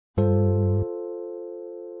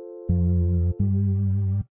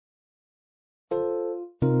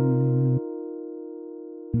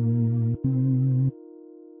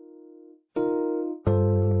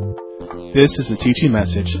This is a teaching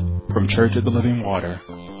message from Church of the Living Water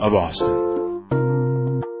of Austin.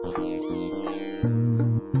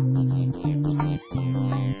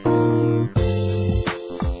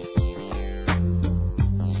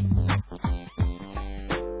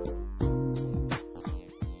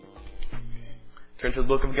 Turn to the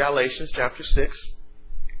book of Galatians, chapter 6.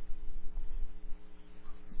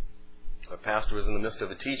 Our pastor was in the midst of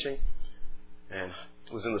a teaching and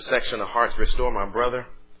was in the section of Heart to Restore. My brother,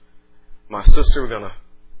 my sister, we're going to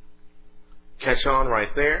catch on right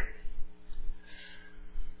there.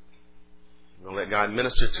 We're going to let God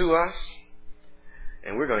minister to us,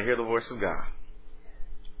 and we're going to hear the voice of God.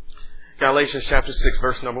 Galatians chapter 6,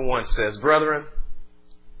 verse number 1 says, "Brethren,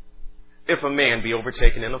 if a man be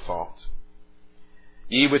overtaken in a fault,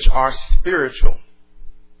 ye which are spiritual,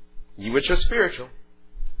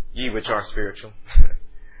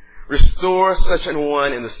 restore such an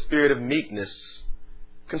one in the spirit of meekness,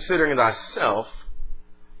 considering thyself,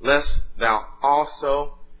 lest thou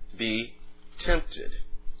also be tempted.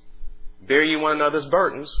 Bear ye one another's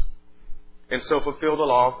burdens, and so fulfill the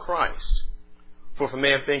law of Christ. For if a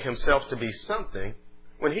man think himself to be something,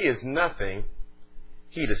 when he is nothing,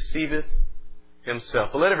 he deceiveth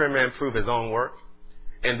himself. But let every man prove his own work,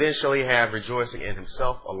 and then shall he have rejoicing in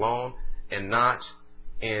himself alone, and not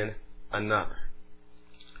in another."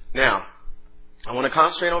 Now, I want to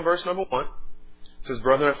concentrate on verse number 1. It says,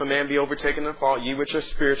 "Brethren, if a man be overtaken in a fault, ye which are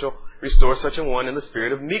spiritual, restore such a one in the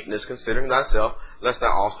spirit of meekness, considering thyself, lest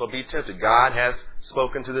thou also be tempted." God has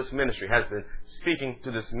spoken to this ministry, has been speaking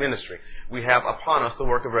to this ministry. We have upon us the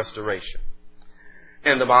work of restoration.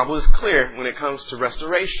 And the Bible is clear when it comes to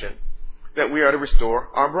restoration that we are to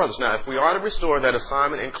restore our brothers. Now, if we are to restore, that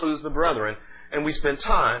assignment includes the brethren, and we spend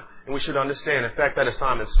time, and we should understand, in fact, that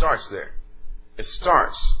assignment starts there. It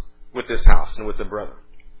starts with this house and with the brethren.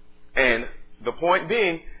 And the point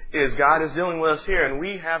being is God is dealing with us here, and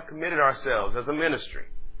we have committed ourselves as a ministry.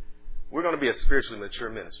 We're going to be a spiritually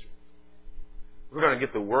mature ministry. We're going to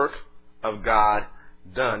get the work of God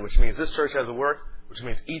done, which means this church has a work, which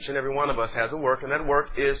means each and every one of us has a work, and that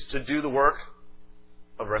work is to do the work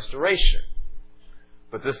of restoration.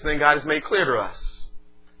 But this thing God has made clear to us,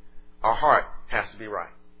 our heart has to be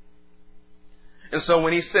right. And so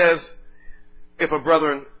when he says, if a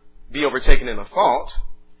brethren be overtaken in a fault,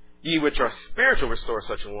 ye which are spiritual restore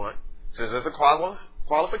such a one, says there's a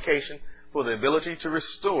qualification for the ability to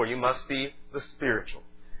restore. You must be the spiritual.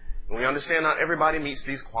 And we understand not everybody meets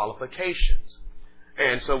these qualifications.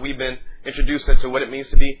 And so we've been introduced into what it means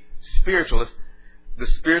to be spiritual. The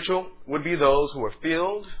spiritual would be those who are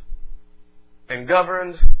filled and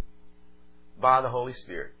governed by the Holy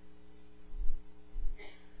Spirit.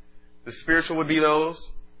 The spiritual would be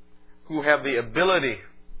those who have the ability,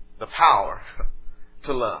 the power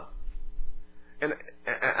to love. And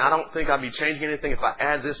I don't think I'd be changing anything if I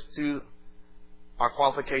add this to our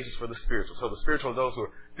qualifications for the spiritual. So the spiritual are those who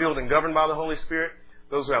are filled and governed by the Holy Spirit,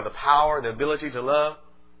 those who have the power, the ability to love.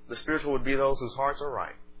 The spiritual would be those whose hearts are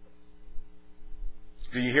right.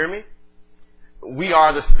 Do you hear me? We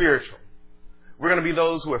are the spiritual. We're going to be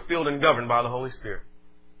those who are filled and governed by the Holy Spirit.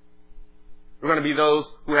 We're going to be those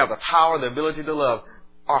who have the power, the ability to love.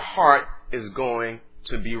 Our heart is going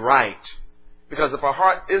to be right. Because if our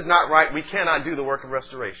heart is not right, we cannot do the work of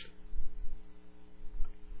restoration.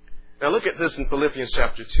 Now look at this in Philippians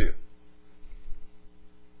chapter 2.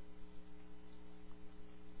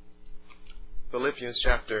 Philippians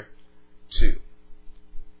chapter 2.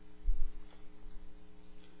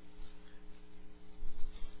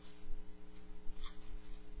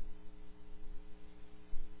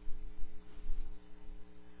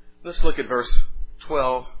 Let's look at verse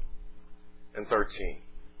 12 and 13.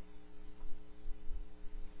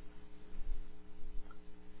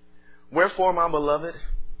 "Wherefore, my beloved,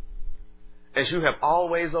 as you have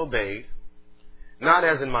always obeyed, not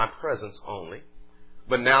as in my presence only,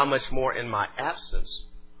 but now much more in my absence,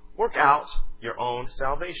 work out your own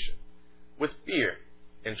salvation with fear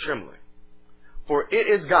and trembling. For it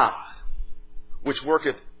is God which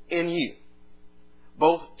worketh in you,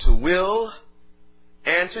 both to will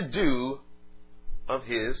and to do of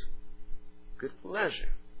his good pleasure."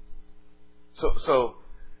 So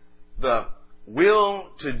the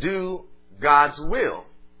will to do God's will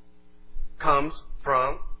comes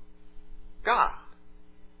from God.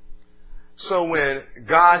 So when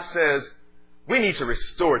God says, we need to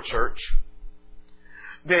restore church,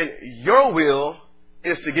 then your will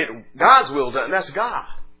is to get God's will done. That's God.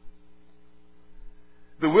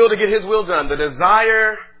 The will to get his will done, the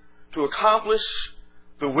desire to accomplish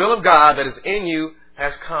the will of God that is in you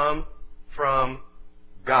has come from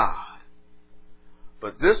God.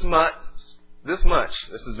 But this this much,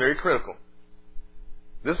 this is very critical.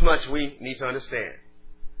 This much we need to understand.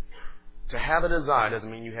 To have a desire doesn't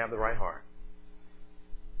mean you have the right heart.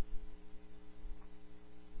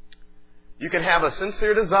 You can have a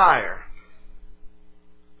sincere desire,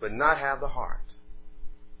 but not have the heart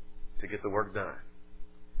to get the work done.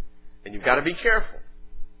 And you've got to be careful,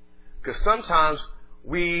 because sometimes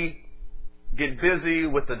we get busy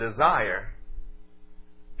with the desire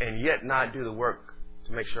and yet not do the work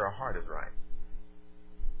to make sure our heart is right.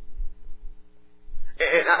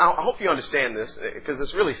 And I hope you understand this, because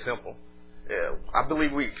it's really simple. I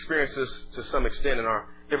believe we experience this to some extent in our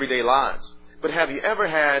everyday lives. But have you ever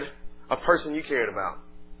had a person you cared about?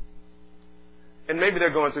 And maybe they're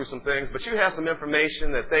going through some things, but you have some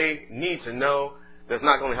information that they need to know that's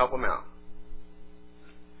not going to help them out.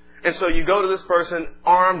 And so you go to this person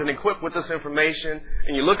armed and equipped with this information,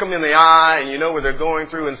 and you look them in the eye, and you know what they're going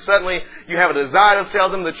through, and suddenly you have a desire to tell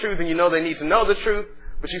them the truth, and you know they need to know the truth,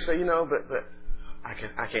 but you say, but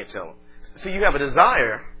I can't tell them. See, you have a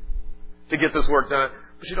desire to get this work done,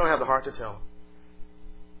 but you don't have the heart to tell them.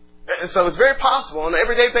 And so it's very possible on an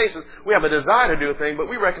everyday basis we have a desire to do a thing, but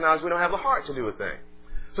we recognize we don't have the heart to do a thing.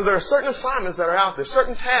 So there are certain assignments that are out there,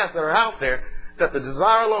 certain tasks that are out there, that the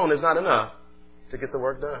desire alone is not enough to get the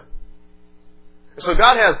work done. And so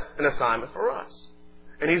God has an assignment for us.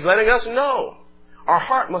 And He's letting us know our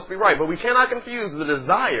heart must be right. But we cannot confuse the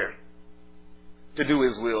desire to do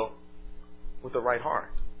His will with the right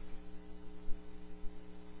heart.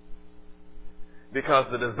 Because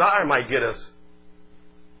the desire might get us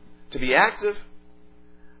to be active,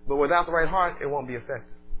 but without the right heart, it won't be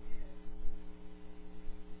effective.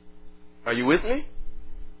 Are you with me?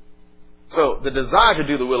 So the desire to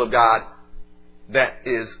do the will of God, that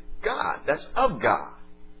is God. That's of God.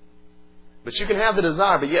 But you can have the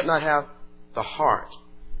desire, but yet not have the heart.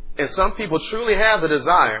 And some people truly have the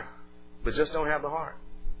desire, but just don't have the heart.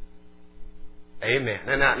 Amen.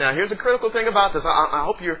 And now here's a critical thing about this. I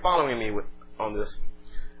hope you're following me on this.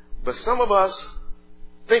 But some of us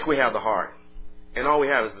think we have the heart, and all we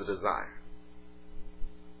have is the desire.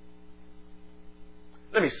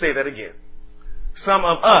 Let me say that again. Some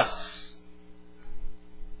of us,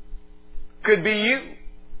 could be you.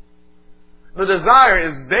 The desire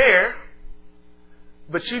is there,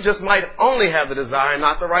 but you just might only have the desire,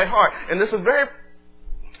 not the right heart. And this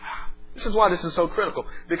is why this is so critical.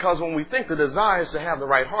 Because when we think the desire is to have the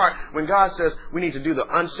right heart, when God says we need to do the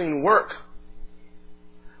unseen work,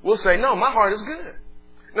 we'll say, no, my heart is good.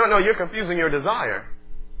 No, you're confusing your desire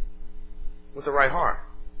with the right heart.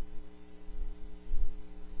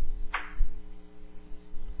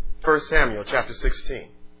 1 Samuel chapter 16.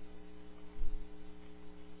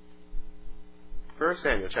 1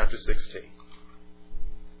 Samuel chapter 16.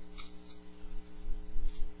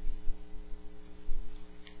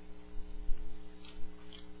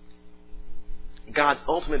 God's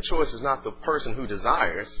ultimate choice is not the person who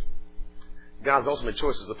desires. God's ultimate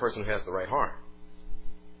choice is the person who has the right heart.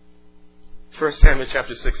 1 Samuel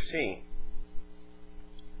chapter 16.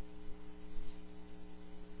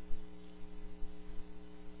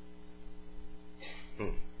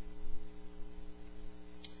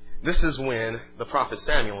 This is when the prophet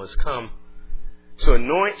Samuel has come to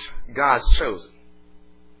anoint God's chosen.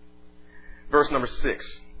 Verse number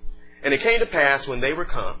 6. And it came to pass when they were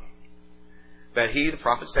come, that he, the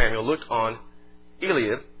prophet Samuel, looked on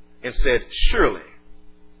Eliab and said, surely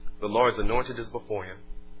the Lord's anointed is before him.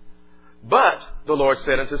 But the Lord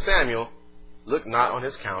said unto Samuel, look not on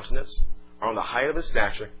his countenance, or on the height of his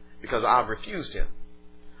stature, because I have refused him.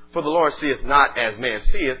 For the Lord seeth not as man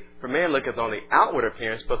seeth, for man looketh on the outward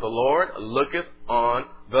appearance, but the Lord looketh on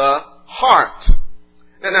the heart.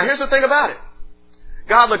 Now here's the thing about it.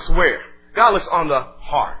 God looks where? God looks on the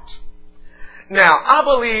heart. Now, I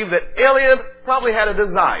believe that Eliab probably had a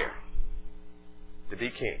desire to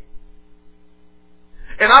be king.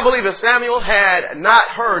 And I believe if Samuel had not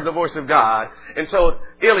heard the voice of God and told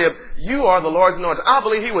Eliab, you are the Lord's anointed, I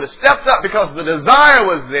believe he would have stepped up because the desire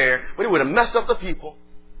was there, but he would have messed up the people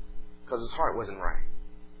because his heart wasn't right.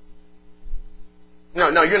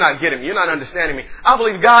 No, you're not getting me. You're not understanding me. I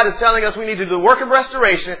believe God is telling us we need to do the work of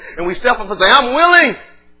restoration, and we step up and say, I'm willing.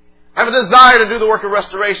 I have a desire to do the work of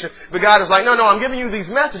restoration. But God is like, no, I'm giving you these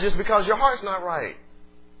messages because your heart's not right.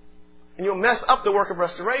 And you'll mess up the work of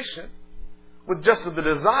restoration with just the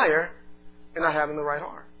desire and not having the right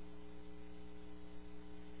heart.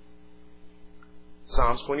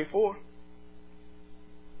 Psalms 24.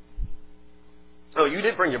 Oh, you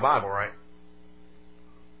did bring your Bible, right?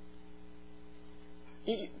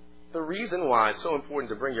 The reason why it's so important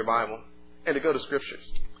to bring your Bible and to go to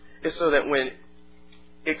Scriptures is so that when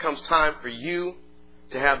it comes time for you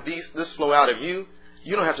to have this flow out of you,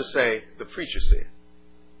 you don't have to say the preacher said.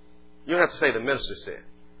 You don't have to say the minister said.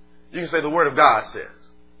 You can say the Word of God says.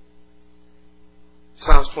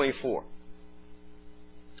 Psalms 24.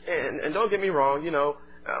 And don't get me wrong,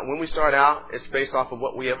 when we start out, it's based off of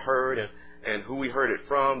what we have heard and who we heard it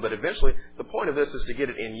from. But eventually, the point of this is to get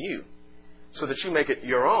it in you so that you make it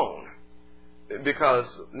your own. Because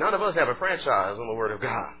none of us have a franchise on the Word of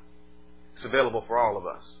God. It's available for all of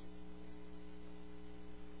us.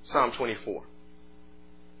 Psalm 24.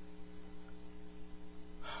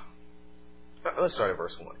 Let's start at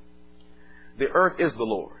verse 1. The earth is the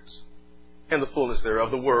Lord's, and the fullness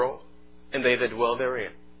thereof, the world, and they that dwell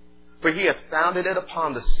therein. For he hath founded it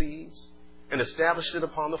upon the seas, and established it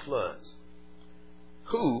upon the floods.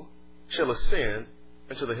 Who shall ascend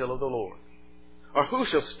into the hill of the Lord? Or who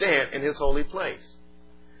shall stand in his holy place?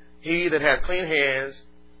 He that hath clean hands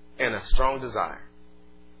and a strong desire.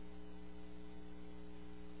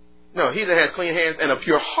 No, he that hath clean hands and a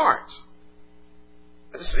pure heart.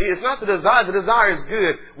 It's not the desire. The desire is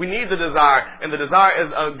good. We need the desire. And the desire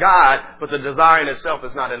is of God, but the desire in itself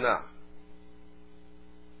is not enough.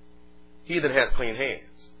 He that hath clean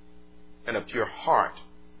hands and a pure heart,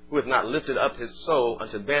 who hath not lifted up his soul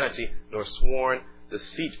unto vanity, nor sworn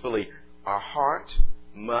deceitfully. Our heart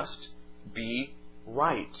must be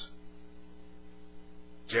right.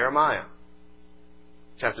 Jeremiah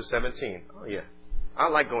chapter 17. Oh yeah. I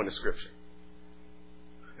like going to Scripture.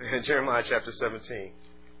 Jeremiah chapter 17.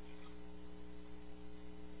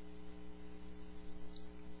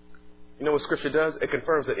 You know what Scripture does? It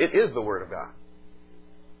confirms that it is the Word of God.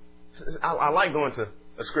 I like going to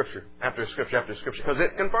a Scripture after Scripture after Scripture because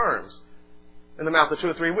it confirms in the mouth of 2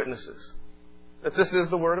 or 3 witnesses that this is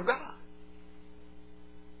the Word of God.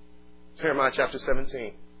 Jeremiah chapter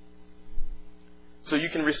 17. So you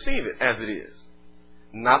can receive it as it is.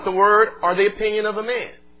 Not the word or the opinion of a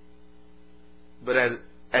man, but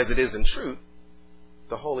as it is in truth,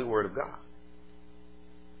 the holy Word of God.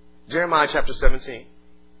 Jeremiah chapter 17.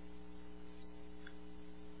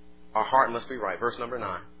 Our heart must be right. Verse number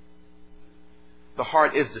 9. The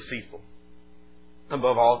heart is deceitful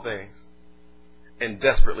above all things and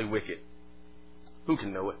desperately wicked. Who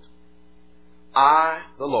can know it? I,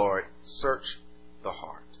 the Lord, search the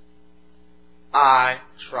heart. I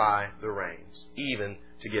try the reins, even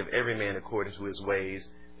to give every man according to his ways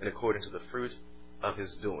and according to the fruit of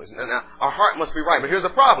his doings. Now, our heart must be right, but here's the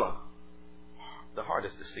problem. The heart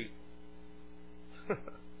is deceitful.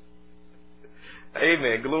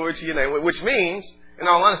 Amen. Glory to your name. Which means, in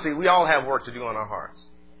all honesty, we all have work to do on our hearts.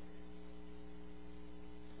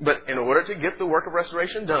 But in order to get the work of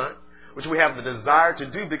restoration done, which we have the desire to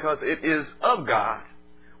do because it is of God,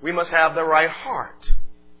 we must have the right heart.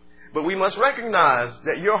 But we must recognize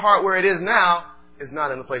that your heart where it is now is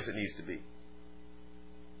not in the place it needs to be.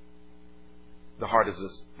 The heart is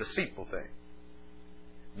a deceitful thing.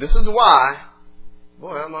 This is why,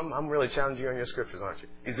 boy, I'm really challenging you on your scriptures, aren't you?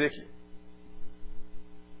 Ezekiel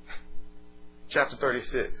chapter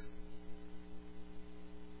 36.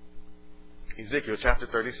 Ezekiel chapter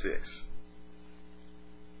 36.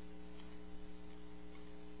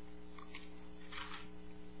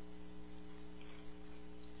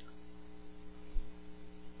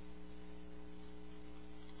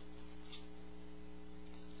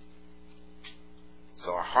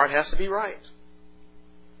 So our heart has to be right.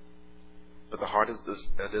 But the heart is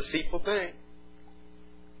a deceitful thing.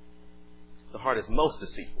 The heart is most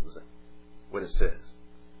deceitful, is what it says.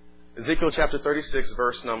 Ezekiel chapter 36,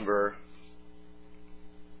 verse number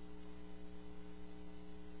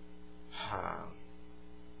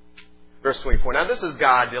 24. Now this is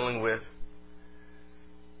God dealing with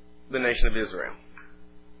the nation of Israel.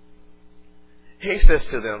 He says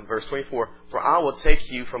to them, verse 24, "For I will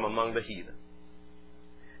take you from among the heathen,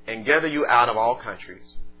 and gather you out of all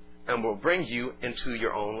countries, and will bring you into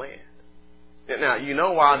your own land." Now, you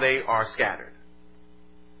know why they are scattered.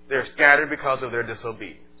 They're scattered because of their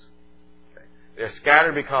disobedience. Okay? They're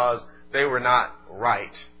scattered because they were not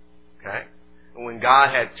right. Okay? And when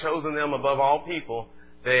God had chosen them above all people,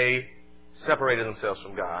 they separated themselves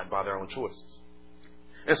from God by their own choices.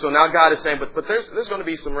 And so now God is saying, but there's going to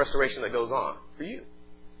be some restoration that goes on for you.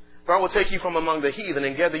 "For I will take you from among the heathen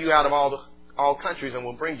and gather you out of all countries and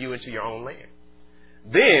will bring you into your own land.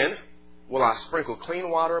 Then will I sprinkle clean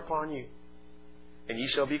water upon you, and ye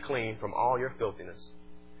shall be clean from all your filthiness,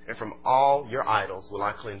 and from all your idols will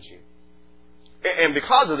I cleanse you. And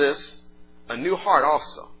because of this, a new heart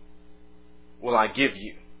also will I give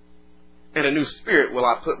you, and a new spirit will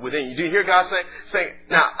I put within you." Do you hear God saying,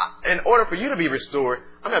 now, in order for you to be restored,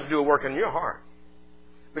 I'm going to have to do a work in your heart.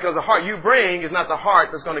 Because the heart you bring is not the heart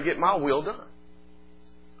that's going to get my will done.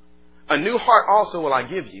 A new heart also will I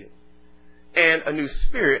give you, and a new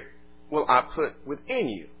spirit will I put within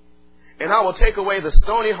you. And I will take away the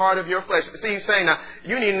stony heart of your flesh. See, he's saying now,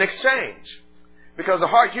 you need an exchange. Because the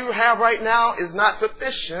heart you have right now is not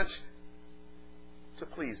sufficient to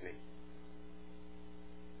please me.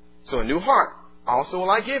 So a new heart also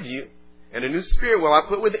will I give you, and a new spirit will I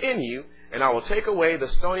put within you, and I will take away the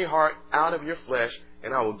stony heart out of your flesh,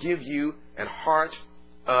 and I will give you an heart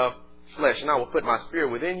of flesh. And I will put my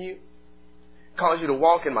spirit within you, cause you to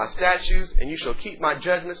walk in my statutes, and you shall keep my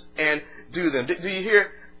judgments and do them. Do you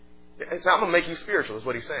hear? So I'm going to make you spiritual, is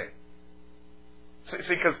what he's saying.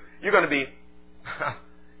 See, because you're going to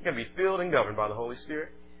be filled and governed by the Holy Spirit.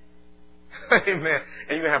 Amen. And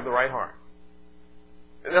you're going to have the right heart.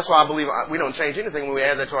 And that's why I believe we don't change anything when we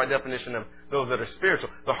add that to our definition of those that are spiritual.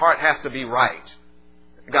 The heart has to be right.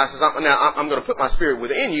 God says, now I'm going to put my spirit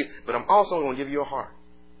within you, but I'm also going to give you a heart.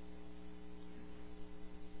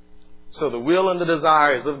 So the will and the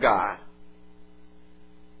desire is of God.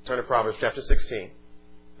 Turn to Proverbs chapter 16.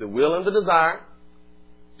 The will and the desire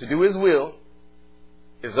to do His will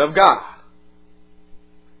is of God.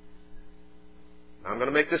 I'm going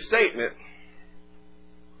to make this statement.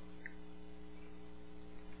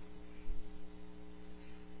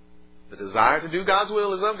 The desire to do God's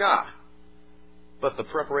will is of God. But the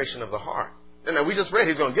preparation of the heart. And now we just read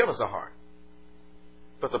He's going to give us a heart.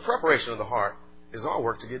 But the preparation of the heart is our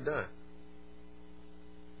work to get done.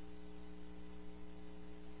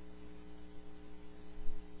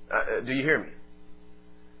 Do you hear me?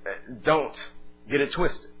 Don't get it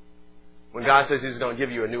twisted. When God says He's going to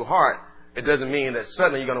give you a new heart, it doesn't mean that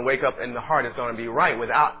suddenly you're going to wake up and the heart is going to be right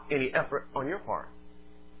without any effort on your part.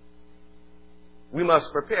 We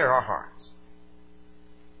must prepare our hearts.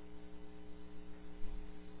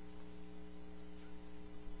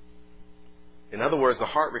 In other words, the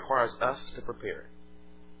heart requires us to prepare it.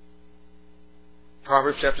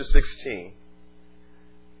 Proverbs chapter 16,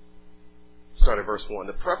 start at verse 1.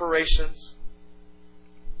 The preparations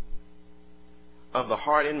of the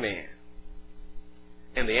heart in man,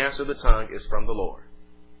 and the answer of the tongue is from the Lord.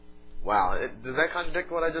 Wow. Does that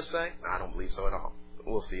contradict what I just say? I don't believe so at all.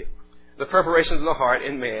 We'll see it. The preparations of the heart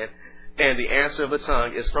in man, and the answer of the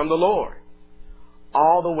tongue is from the Lord.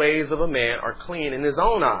 All the ways of a man are clean in his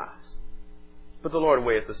own eyes, but the Lord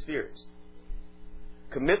weigheth the spirits.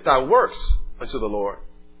 Commit thy works unto the Lord,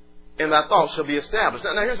 and thy thoughts shall be established.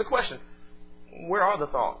 Now here's the question. Where are the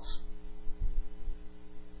thoughts?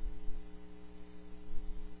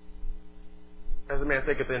 As a man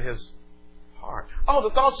thinketh in his heart. Oh,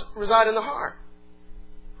 the thoughts reside in the heart.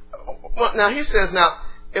 Well, now he says,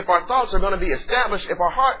 if our thoughts are going to be established, if our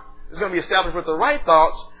heart is going to be established with the right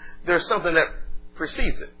thoughts, there's something that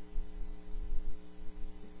precedes it.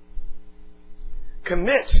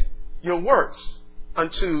 Commit your works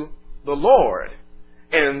unto the Lord,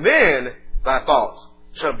 and then thy thoughts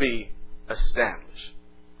shall be established.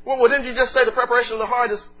 Well, didn't you just say the preparation of the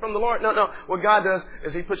heart is from the Lord? No. What God does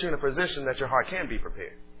is He puts you in a position that your heart can be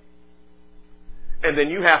prepared. And then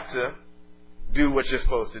you have to do what you're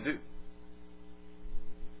supposed to do.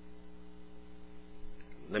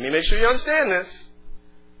 Let me make sure you understand this.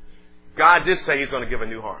 God did say He's going to give a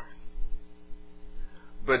new heart.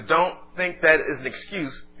 But don't think that is an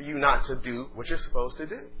excuse for you not to do what you're supposed to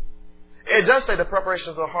do. It does say the preparation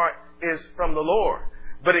of the heart is from the Lord.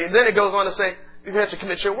 But then it goes on to say, you have to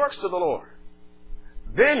commit your works to the Lord.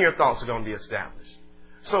 Then your thoughts are going to be established.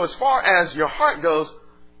 So as far as your heart goes,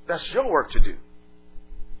 that's your work to do.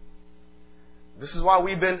 This is why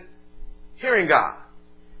we've been hearing God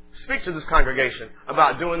speak to this congregation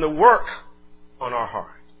about doing the work on our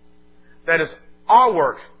heart. That is our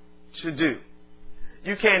work to do.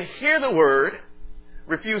 You can't hear the word,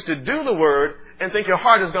 refuse to do the word, and think your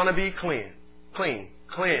heart is going to be clean,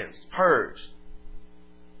 cleansed, purged.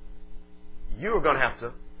 You are going to have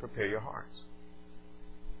to prepare your hearts.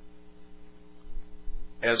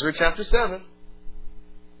 Ezra chapter 7.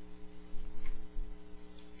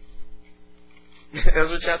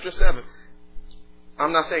 Ezra chapter 7.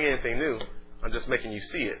 I'm not saying anything new. I'm just making you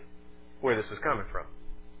see it, where this is coming from.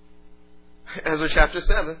 Ezra chapter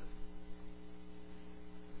 7.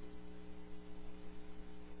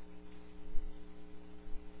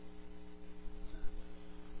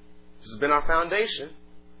 This has been our foundation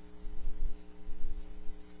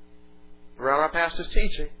throughout our pastor's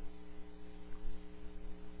teaching,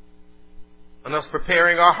 and us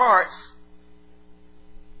preparing our hearts.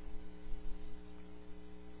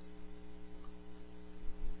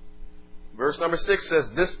 Verse number 6 says,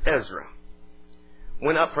 This Ezra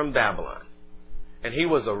went up from Babylon, and he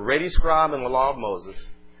was a ready scribe in the law of Moses,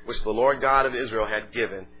 which the Lord God of Israel had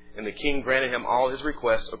given And the king granted him all his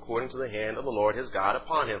requests according to the hand of the Lord his God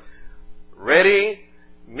upon him. Ready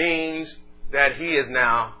means that he is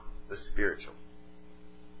now the spiritual.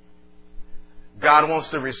 God wants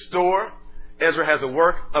to restore. Ezra has a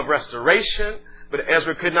work of restoration, but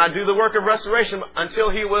Ezra could not do the work of restoration until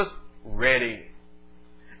he was ready.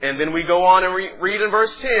 And then we go on and read in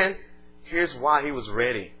verse 10, here's why he was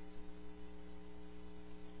ready.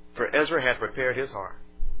 For Ezra had prepared his heart.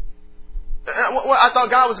 Well, I thought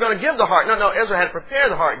God was going to give the heart. No, Ezra had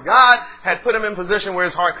prepared the heart. God had put him in position where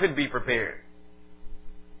his heart could be prepared.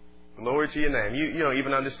 Glory to your name. You don't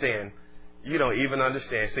even understand. You don't even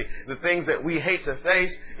understand. See, the things that we hate to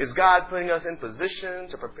face is God putting us in position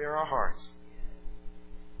to prepare our hearts.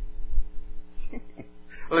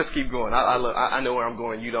 Let's keep going. I know where I'm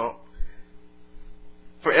going. You don't.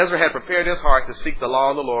 For Ezra had prepared his heart to seek the law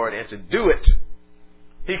of the Lord and to do it.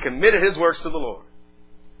 He committed his works to the Lord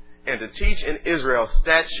and to teach in Israel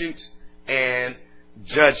statutes and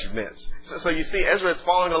judgments. So you see, Ezra is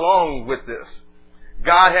following along with this.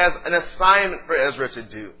 God has an assignment for Ezra to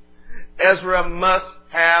do. Ezra must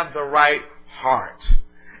have the right heart.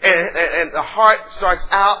 And the heart starts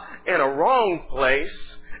out in a wrong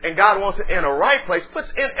place, and God wants it in a right place,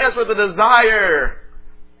 puts in Ezra the desire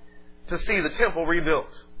to see the temple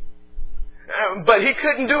rebuilt. But he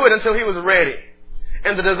couldn't do it until he was ready.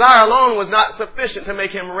 And the desire alone was not sufficient to make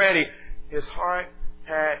him ready. His heart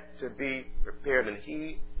had to be prepared, and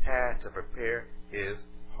he had to prepare his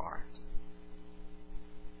heart.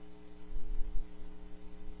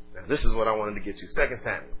 Now, this is what I wanted to get to. 2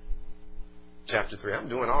 Samuel, chapter 3. I'm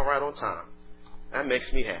doing all right on time. That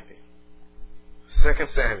makes me happy. 2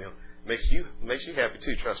 Samuel makes you happy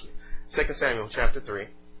too, trust me. 2 Samuel, chapter 3.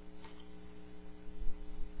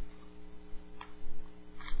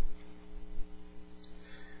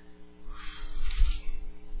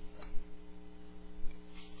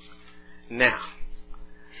 Now,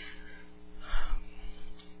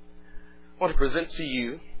 I want to present to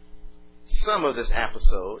you some of this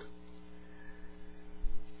episode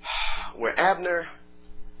where Abner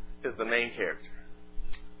is the main character.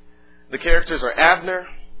 The characters are Abner,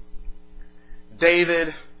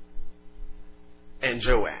 David, and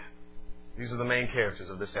Joab. These are the main characters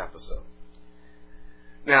of this episode.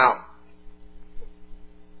 Now,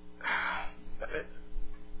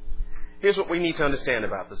 here's what we need to understand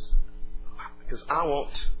about this, because I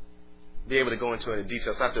won't be able to go into any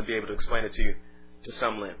details. I have to be able to explain it to you to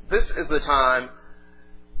some length. This is the time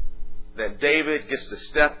that David gets to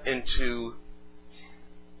step into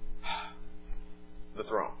the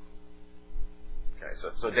throne. Okay,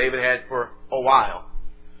 so David had for a while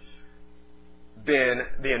been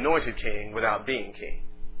the anointed king without being king.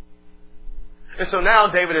 And so now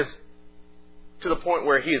David is to the point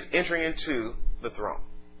where he is entering into the throne.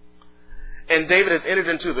 And David has entered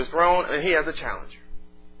into the throne, and he has a challenger.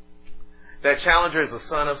 That challenger is the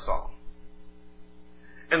son of Saul.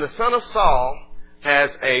 And the son of Saul has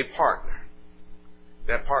a partner.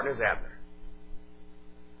 That partner is Abner.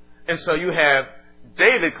 And so you have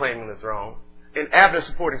David claiming the throne, and Abner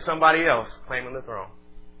supporting somebody else claiming the throne.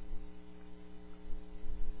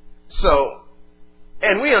 So,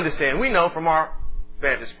 and we understand, we know from our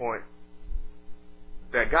vantage point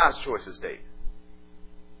that God's choice is David.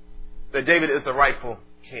 That David is the rightful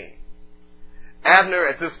king. Abner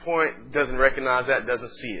at this point doesn't recognize that,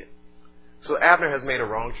 doesn't see it. So Abner has made a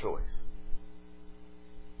wrong choice.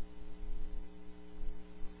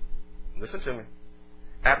 Listen to me.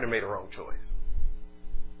 Abner made a wrong choice.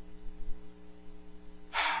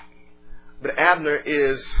 But Abner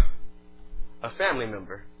is a family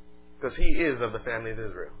member because he is of the family of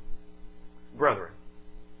Israel. Brethren,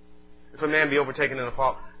 if a man be overtaken in a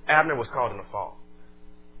fault, Abner was caught in a fault.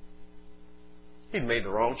 He'd made the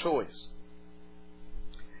wrong choice.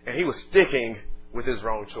 And he was sticking with his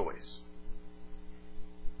wrong choice.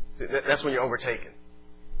 See, that's when you're overtaken.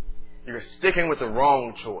 You're sticking with the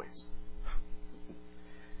wrong choice.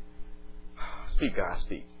 Speak, God,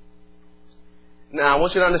 speak. Now, I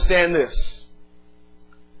want you to understand this.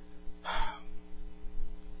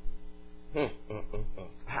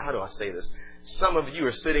 How do I say this? Some of you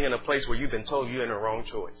are sitting in a place where you've been told you're in the wrong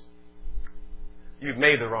choice. You've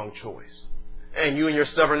made the wrong choice. And you and your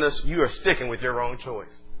stubbornness, you are sticking with your wrong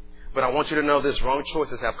choice. But I want you to know this, wrong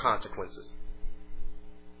choices have consequences.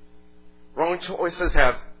 Wrong choices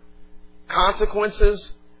have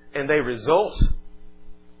consequences, and they result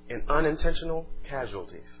in unintentional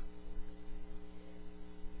casualties.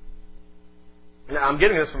 Now, I'm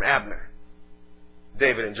getting this from Abner,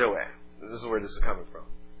 David, and Joab. This is where this is coming from.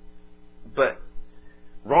 But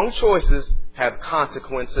wrong choices have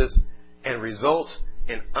consequences and result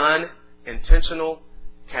in unintentional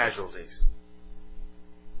casualties.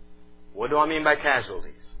 What do I mean by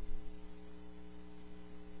casualties?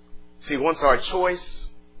 See, once our choice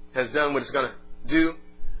has done what it's going to do,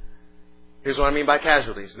 here's what I mean by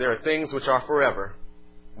casualties. There are things which are forever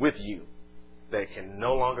with you that can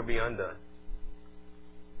no longer be undone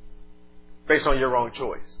based on your wrong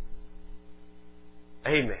choice.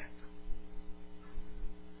 Amen.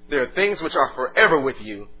 There are things which are forever with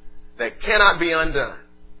you that cannot be undone.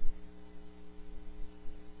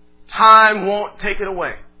 Time won't take it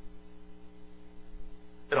away.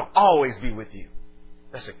 It'll always be with you.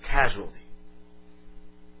 That's a casualty.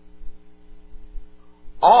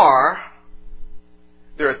 Or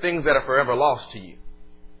there are things that are forever lost to you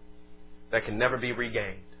that can never be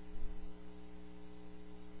regained.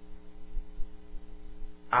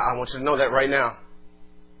 I want you to know that right now.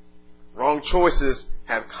 Wrong choices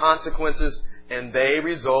have consequences, and they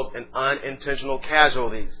result in unintentional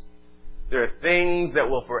casualties. There are things that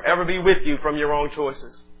will forever be with you from your wrong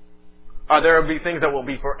choices. Or there will be things that will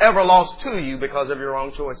be forever lost to you because of your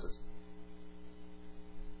wrong choices.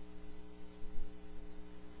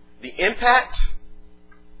 The impact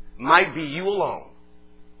might be you alone.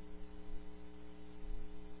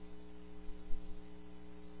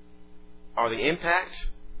 Or the impact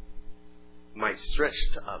might stretch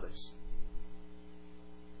to others.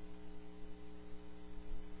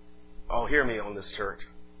 Oh, hear me on this, church.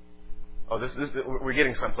 Oh, we're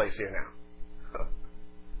getting someplace here now.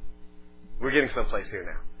 We're getting someplace here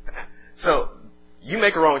now. So, you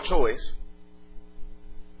make a wrong choice.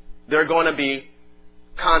 There are going to be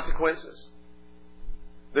consequences.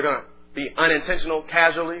 There are going to be unintentional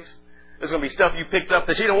casualties. There's going to be stuff you picked up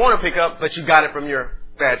that you don't want to pick up, but you got it from your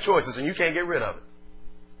bad choices, and you can't get rid of it.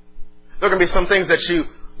 There are going to be some things that you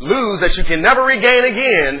lose that you can never regain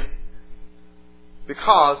again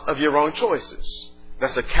because of your wrong choices.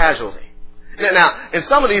 That's a casualty. Now, in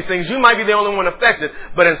some of these things, you might be the only one affected,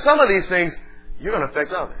 but in some of these things, you're going to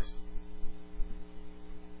affect others.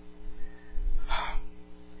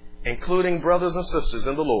 Including brothers and sisters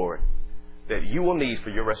in the Lord that you will need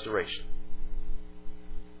for your restoration.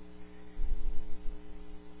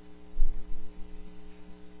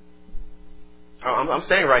 I'm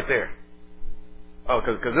staying right there. Oh,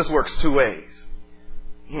 because this works two ways.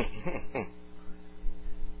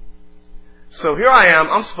 So here I am.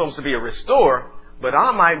 I'm supposed to be a restorer, but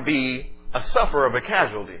I might be a sufferer of a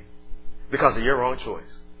casualty because of your wrong choice.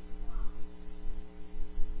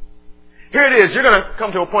 Here it is. You're going to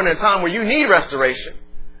come to a point in time where you need restoration,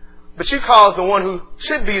 but you cause the one who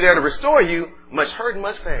should be there to restore you much hurt and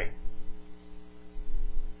much pain.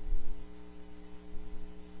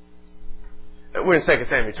 We're in 2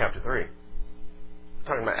 Samuel chapter 3. We're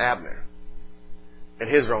talking about Abner and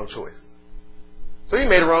his wrong choices. So he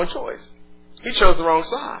made a wrong choice. He chose the wrong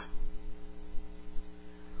side.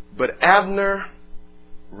 But Abner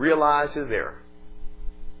realized his error.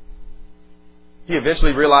 He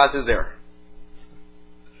eventually realized his error.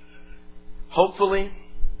 Hopefully,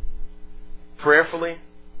 prayerfully,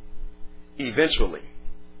 eventually,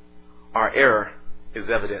 our error is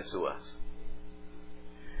evident to us.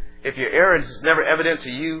 If your error is never evident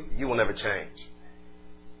to you, you will never change.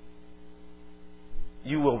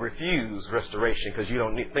 You will refuse restoration because you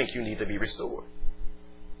don't think you need to be restored.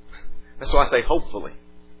 That's why I say hopefully,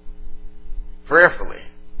 prayerfully,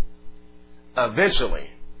 eventually,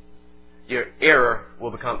 your error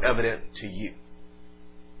will become evident to you.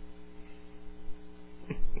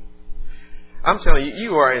 I'm telling you,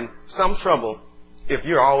 you are in some trouble if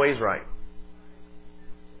you're always right.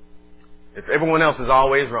 If everyone else is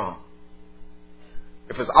always wrong.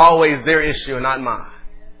 If it's always their issue and not mine.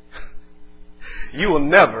 You will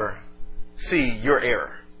never see your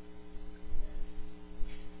error.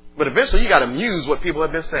 But eventually you got to muse what people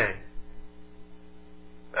have been saying.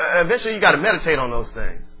 Eventually you got to meditate on those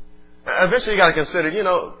things. Eventually you got to consider,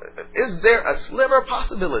 is there a sliver of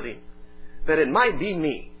possibility that it might be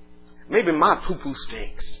me? Maybe my poo-poo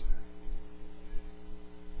stinks.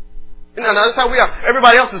 Now that's how we are.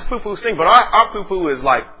 Everybody else's poo-poo stinks, but our poo-poo is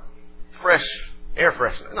like fresh air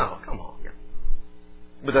freshener. No, come on.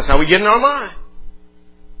 But that's how we get in our mind.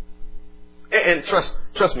 And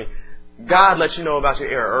trust me, God lets you know about your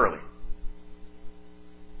error early.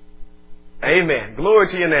 Amen. Glory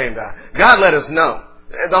to your name, God. God let us know.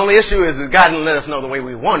 The only issue is that God didn't let us know the way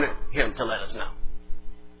we wanted Him to let us know.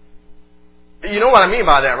 You know what I mean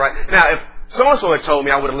by that, right? Now, if so-and-so had told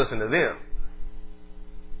me, I would have listened to them.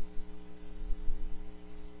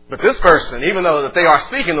 But this person, even though that they are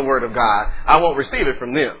speaking the word of God, I won't receive it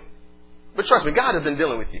from them. But trust me, God has been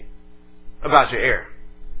dealing with you about your error.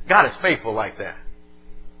 God is faithful like that.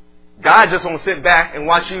 God just won't sit back and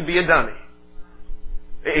watch you be a dummy.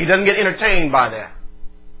 He doesn't get entertained by that.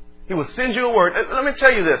 He will send you a word. Let me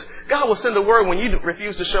tell you this. God will send a word when you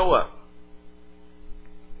refuse to show up.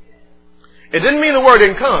 It didn't mean the word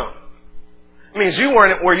didn't come. It means you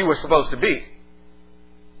weren't where you were supposed to be.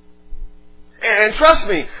 And trust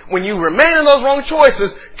me, when you remain in those wrong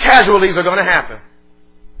choices, casualties are going to happen.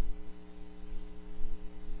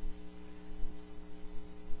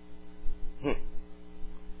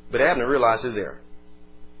 But Abner realized his error.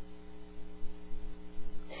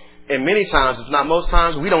 And many times, if not most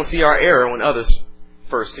times, we don't see our error when others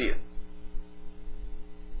first see it.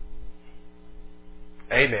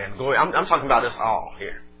 Amen. I'm talking about us all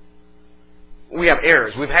here. We have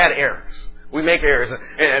errors. We've had errors. We make errors.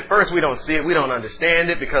 And at first we don't see it. We don't understand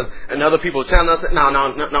it because and other people are telling us,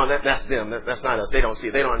 no, that's them. That's not us. They don't see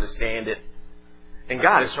it. They don't understand it. And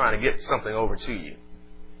God is trying to get something over to you.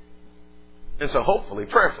 And so hopefully,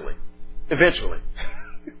 prayerfully, eventually,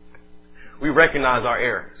 we recognize our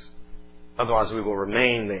errors. Otherwise, we will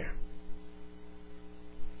remain there.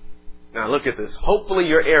 Now, look at this. Hopefully,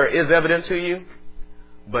 your error is evident to you,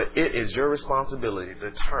 but it is your responsibility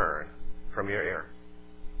to turn from your error.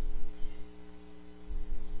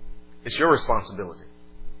 It's your responsibility.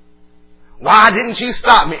 Why didn't you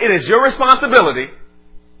stop me? It is your responsibility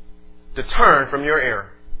to turn from your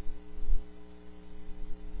error.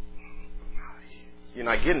 You're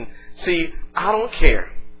not getting... See, I don't care.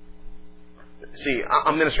 See,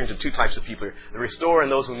 I'm ministering to two types of people here. The restorer and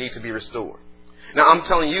those who need to be restored. Now, I'm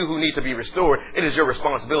telling you who need to be restored, it is your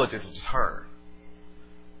responsibility to turn.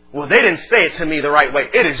 Well, they didn't say it to me the right way.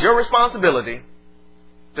 It is your responsibility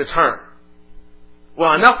to turn.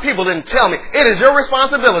 Well, enough people didn't tell me. It is your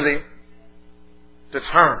responsibility to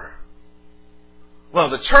turn. Well,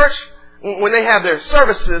 the church, when they have their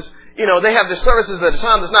services, they have their services at a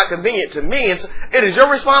time that's not convenient to me. And so it is your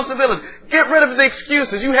responsibility. Get rid of the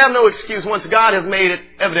excuses. You have no excuse. Once God has made it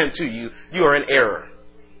evident to you, you are in error.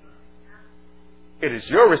 It is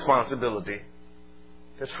your responsibility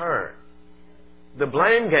to turn. The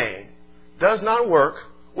blame game does not work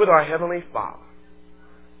with our Heavenly Father.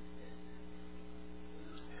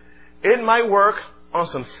 It might work on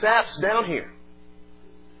some saps down here,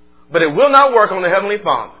 but it will not work on the Heavenly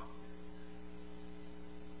Father.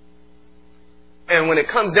 And when it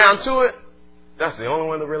comes down to it, that's the only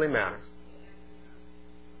one that really matters.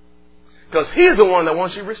 Because He's the one that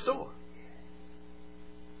wants you restored.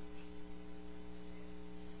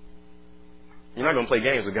 You're not going to play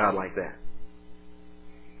games with God like that.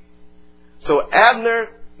 So Abner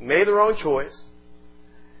made the wrong choice.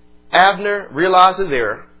 Abner realized his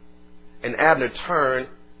error. And Abner turned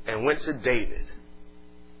and went to David.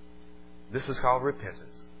 This is called repentance.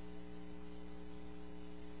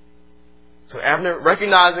 So Abner,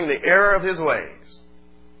 recognizing the error of his ways,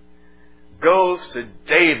 goes to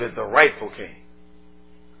David, the rightful king,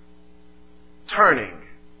 turning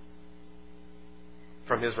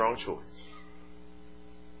from his wrong choice.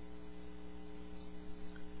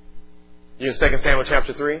 You in 2 Samuel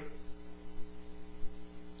chapter 3?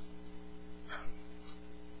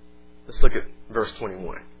 Let's look at verse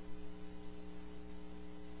 21.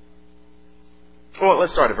 Well,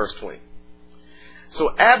 let's start at verse 20.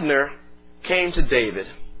 So Abner came to David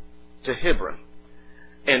to Hebron,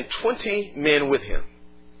 and 20 men with him.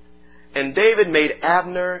 And David made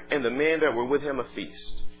Abner and the men that were with him a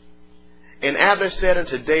feast. And Abner said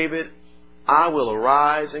unto David, I will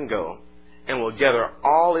arise and go, and will gather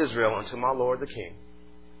all Israel unto my lord the king,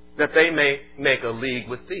 that they may make a league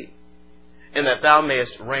with thee, and that thou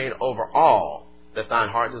mayest reign over all that thine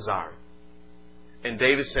heart desireth. And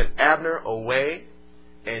David sent Abner away,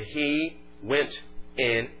 and he went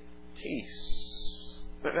in peace.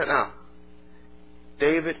 Now,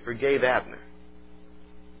 David forgave Abner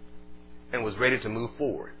and was ready to move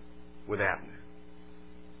forward with Abner.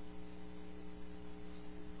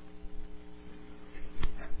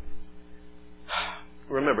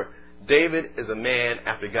 Remember, David is a man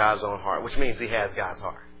after God's own heart, which means he has God's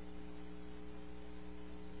heart.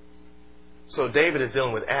 So David is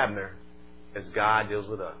dealing with Abner as God deals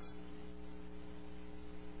with us.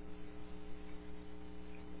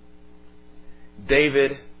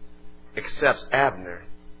 David accepts Abner,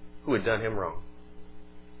 who had done him wrong.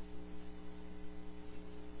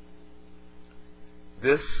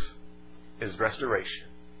 This is restoration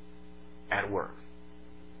at work.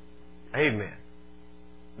 Amen.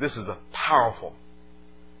 This is a powerful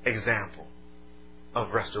example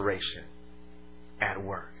of restoration at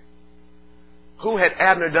work. Who had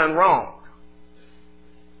Abner done wrong?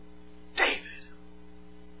 David.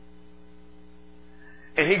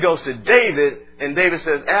 And he goes to David, and David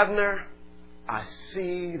says, Abner, I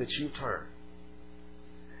see that you turned.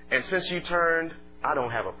 And since you turned, I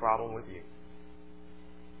don't have a problem with you.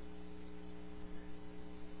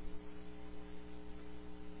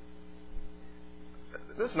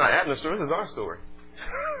 This is not Abner's story. This is our story.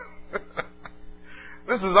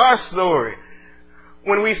 This is our story.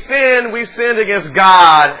 When we sinned against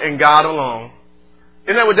God and God alone.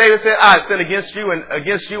 Isn't that what David said? I sinned against you and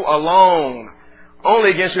against you alone.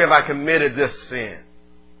 Only against you have I committed this sin.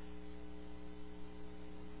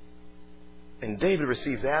 And David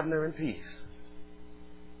receives Abner in peace.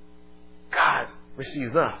 God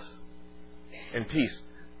receives us in peace.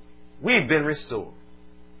 We've been restored.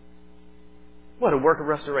 What a work of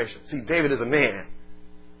restoration. See, David is a man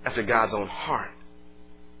after God's own heart.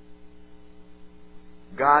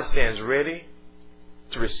 God stands ready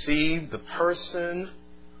to receive the person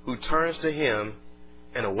who turns to Him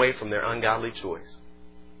and away from their ungodly choice.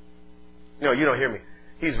 No, you don't hear me.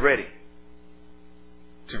 He's ready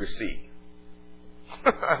to receive.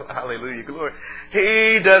 Hallelujah, glory.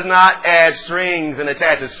 He does not add strings and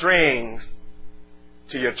attaches strings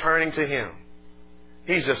to your turning to Him.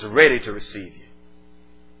 He's just ready to receive you.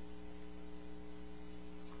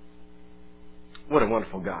 What a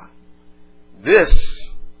wonderful God. This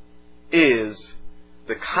is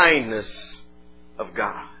the kindness of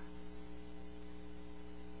God.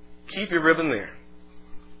 Keep your ribbon there.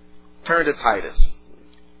 Turn to Titus.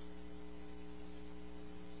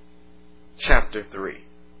 Chapter 3.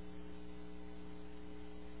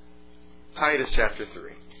 Titus chapter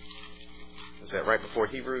 3. Is that right before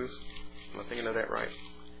Hebrews? Am I thinking of that right?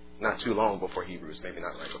 Not too long before Hebrews, maybe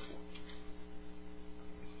not right before.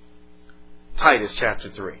 Titus chapter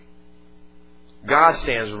 3. God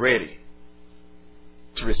stands ready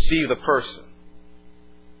to receive the person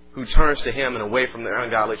who turns to Him and away from their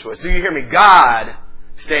ungodly choice. Do you hear me? God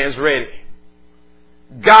stands ready.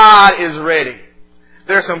 God is ready.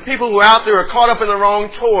 There are some people who are out there are caught up in the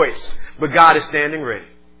wrong choice, but God is standing ready.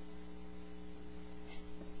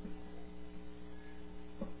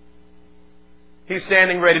 He's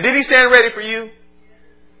standing ready. Did He stand ready for you?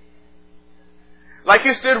 Like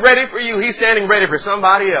He stood ready for you, He's standing ready for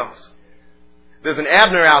somebody else. There's an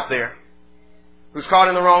Abner out there who's caught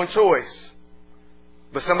in the wrong choice,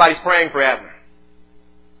 but somebody's praying for Abner.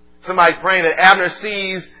 Somebody's praying that Abner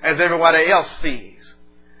sees as everybody else sees,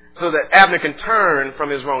 so that Abner can turn from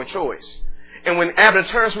his wrong choice. And when Abner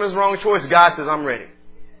turns from his wrong choice, God says, I'm ready.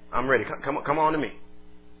 I'm ready. Come on to me.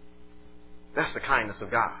 That's the kindness of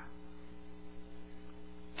God.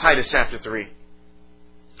 Titus chapter 3.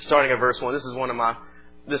 Starting at verse 1.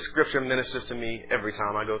 This scripture ministers to me every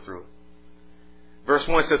time I go through it. Verse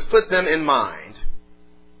 1 says, put them in mind.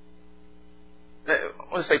 I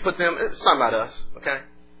want to say put them, it's talking about us, okay?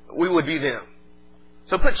 We would be them.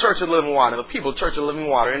 So put Church of the Living Water, the people of Church of the Living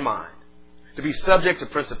Water in mind. To be subject to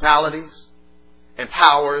principalities and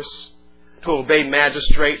powers, to obey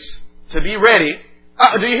magistrates, to be ready.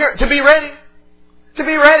 Do you hear? To be ready. To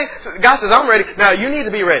be ready. God says, I'm ready. Now you need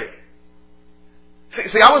to be ready.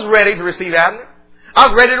 See, I was ready to receive Abner. I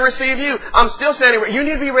was ready to receive you. I'm still standing ready. You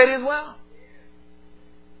need to be ready as well.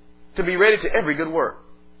 To be ready to every good work.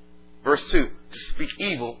 Verse 2, to speak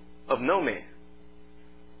evil of no man.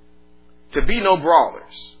 To be no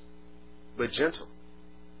brawlers, but gentle.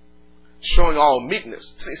 Showing all meekness.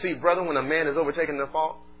 See, brother, when a man is overtaken in a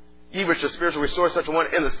fault, ye which are spiritual, restore such a one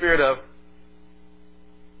in the spirit of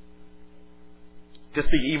to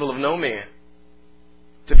speak evil of no man.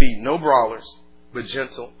 To be no brawlers, but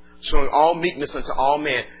gentle. Showing all meekness unto all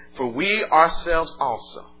men. For we ourselves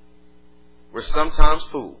also were sometimes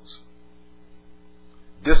fools,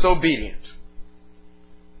 disobedient.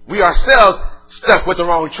 We ourselves stuck with the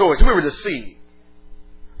wrong choice. We were deceived,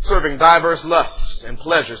 serving diverse lusts and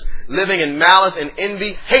pleasures, living in malice and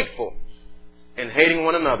envy, hateful, and hating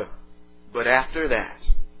one another. But after that,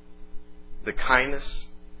 the kindness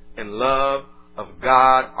and love of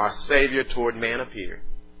God, our Savior, toward man appeared.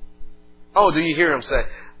 Oh, do you hear Him say,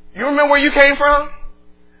 you remember where you came from?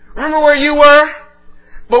 Remember where you were?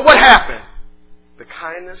 But what happened? The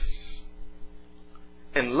kindness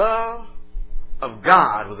and love of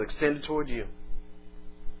God was extended toward you.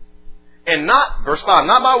 And not, verse 5,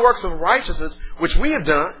 not by works of righteousness, which we have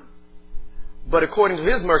done, but according to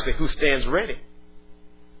His mercy, who stands ready.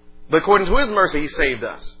 But according to His mercy, He saved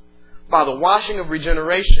us by the washing of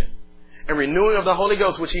regeneration and renewing of the Holy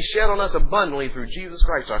Ghost, which He shed on us abundantly through Jesus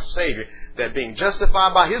Christ, our Savior, that being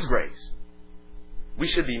justified by His grace, we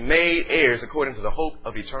should be made heirs according to the hope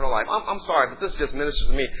of eternal life. I'm sorry, but this just ministers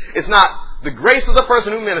to me. It's not the grace of the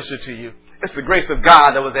person who ministered to you. It's the grace of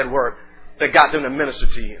God that was at work that got them to minister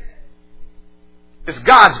to you. It's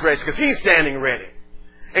God's grace because He's standing ready.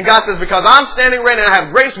 And God says, because I'm standing ready and I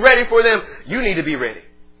have grace ready for them, you need to be ready.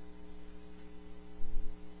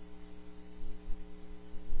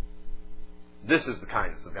 This is the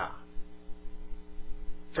kindness of God.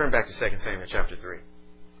 Turn back to 2 Samuel chapter 3.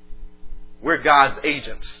 We're God's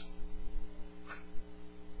agents.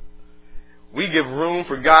 We give room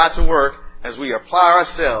for God to work as we apply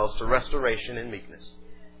ourselves to restoration and meekness.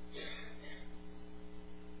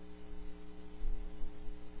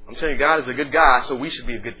 I'm telling you, God is a good God, so we should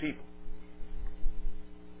be a good people.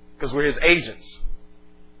 Because we're His agents.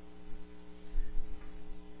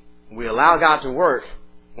 We allow God to work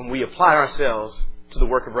when we apply ourselves to the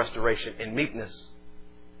work of restoration in meekness.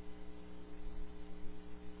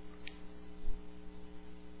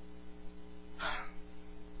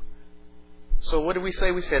 So what did we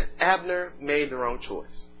say? We said Abner made the wrong choice.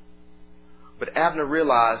 But Abner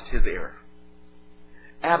realized his error.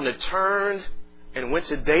 Abner turned and went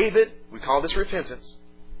to David. We call this repentance.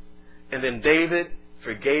 And then David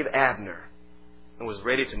forgave Abner and was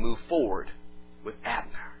ready to move forward with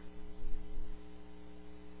Abner.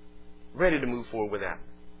 Ready to move forward with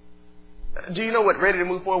Abner. Do you know what ready to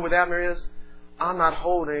move forward with Abner is? I'm not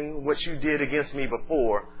holding what you did against me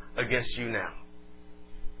before against you now.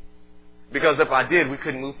 Because if I did, we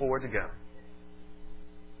couldn't move forward together.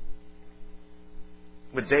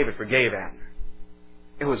 But David forgave Abner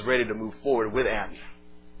and was ready to move forward with Abner.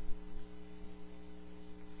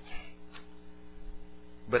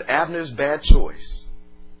 But Abner's bad choice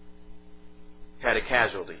had a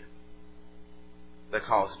casualty that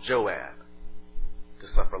caused Joab to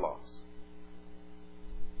suffer loss.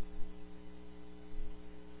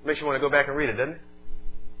 Makes you want to go back and read it, doesn't it?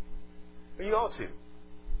 Well, you ought to.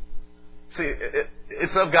 See,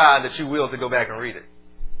 it's of God that you will to go back and read it.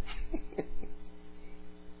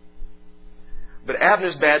 But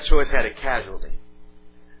Abner's bad choice had a casualty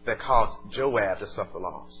that caused Joab to suffer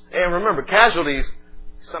loss. And remember, casualties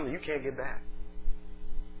is something you can't get back.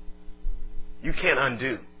 You can't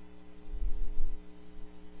undo.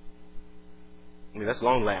 I mean, that's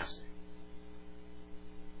long lasting.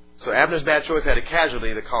 So Abner's bad choice had a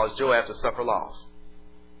casualty that caused Joab to suffer loss.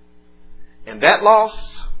 And that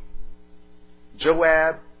loss,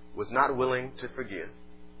 Joab was not willing to forgive.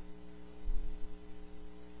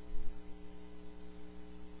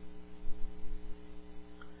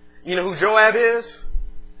 You know who Joab is?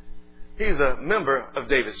 He's a member of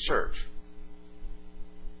David's church.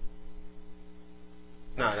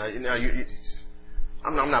 I'm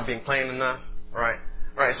not being plain enough. Right.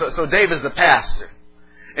 So David's the pastor.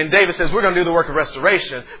 And David says, we're going to do the work of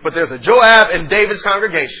restoration. But there's a Joab in David's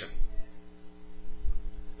congregation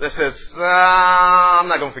that says, I'm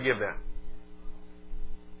not going to forgive them.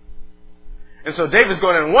 And so David's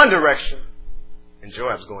going in one direction, and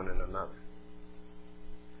Joab's going in another.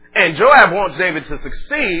 And Joab wants David to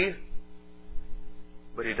succeed,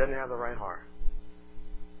 but he doesn't have the right heart.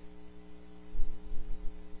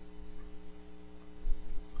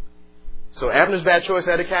 So Abner's bad choice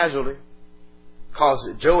had a casualty,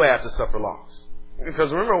 caused Joab to suffer loss. Because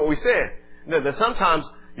remember what we said, that sometimes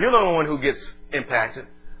you're the only one who gets impacted,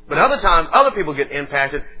 but other times other people get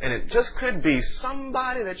impacted, and it just could be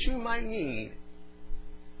somebody that you might need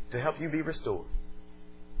to help you be restored.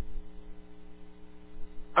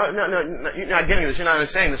 No, you're not getting this. You're not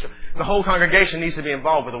understanding this. The whole congregation needs to be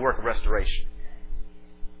involved with the work of restoration.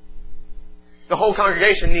 The whole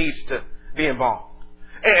congregation needs to be involved.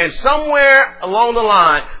 And somewhere along the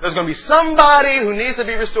line, there's going to be somebody who needs to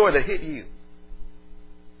be restored that hit you.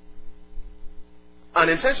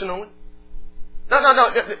 Unintentionally.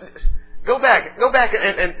 No. Go back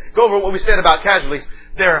and go over what we said about casualties.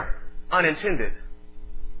 They're unintended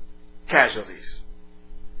casualties.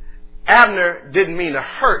 Abner didn't mean to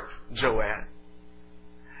hurt Joab.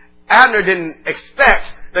 Abner didn't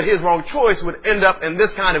expect that his wrong choice would end up in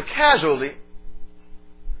this kind of casualty.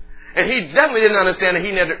 And he definitely didn't understand that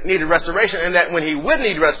he needed restoration, and that when he would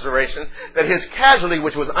need restoration, that his casualty,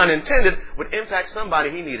 which was unintended, would impact somebody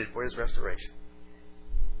he needed for his restoration.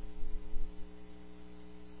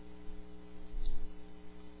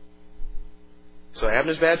 So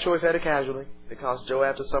Abner's bad choice had a casualty. It caused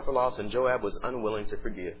Joab to suffer loss, and Joab was unwilling to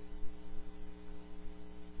forgive.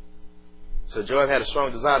 So Joab had a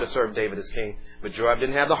strong desire to serve David as king, but Joab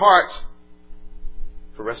didn't have the heart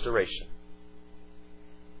for restoration.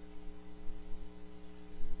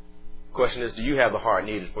 The question is, do you have the heart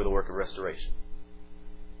needed for the work of restoration?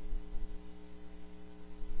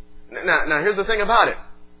 Now here's the thing about it.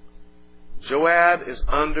 Joab is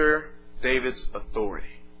under David's authority.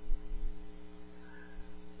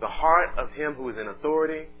 The heart of him who is in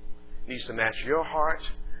authority needs to match your heart.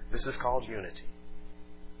 This is called unity.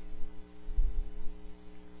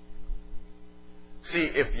 See,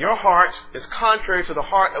 if your heart is contrary to the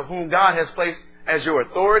heart of whom God has placed as your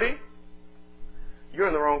authority, you're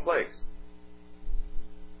in the wrong place.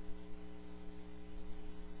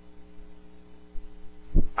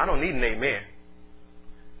 I don't need an amen,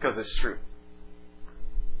 because it's true.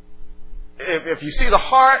 If you see the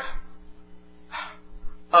heart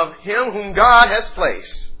of him whom God has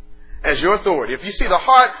placed as your authority, if you see the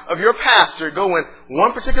heart of your pastor go in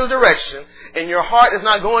one particular direction and your heart is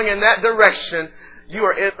not going in that direction, you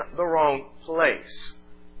are in the wrong place.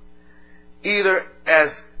 Either as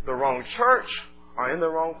the wrong church or in the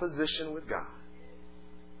wrong position with God.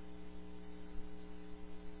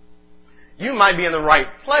 You might be in the right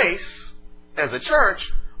place as a church,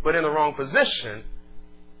 but in the wrong position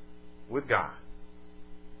with God.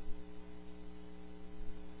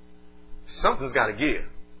 Something's got to give.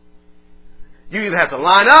 You either have to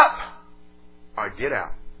line up or get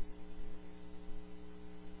out.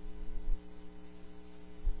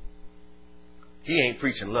 He ain't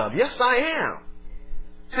preaching love. Yes, I am.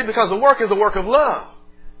 See, because the work is the work of love.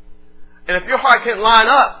 And if your heart can't line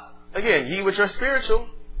up, again, ye which are spiritual.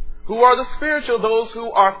 Who are the spiritual? Those who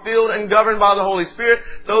are filled and governed by the Holy Spirit.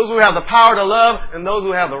 Those who have the power to love and those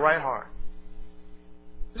who have the right heart.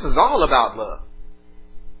 This is all about love.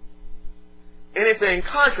 Anything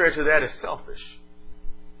contrary to that is selfish.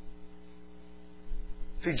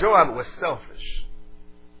 See, Joab was selfish.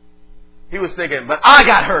 He was thinking, but I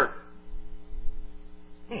got hurt.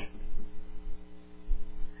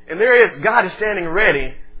 And there is, God is standing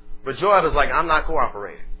ready, but Joab is like, I'm not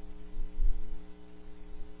cooperating.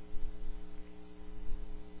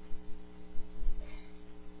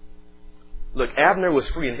 Look, Abner was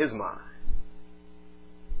free in his mind.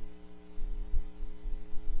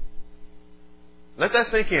 Let that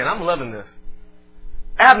sink in. I'm loving this.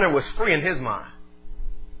 Abner was free in his mind.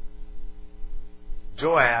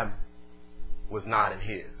 Joab was not in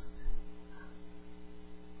his.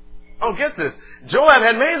 Oh, get this. Joab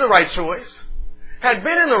had made the right choice, had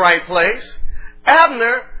been in the right place.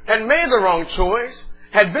 Abner had made the wrong choice,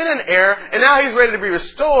 had been in error, and now he's ready to be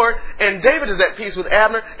restored. And David is at peace with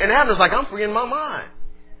Abner, and Abner's like, I'm free in my mind.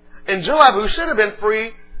 And Joab, who should have been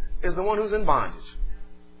free, is the one who's in bondage.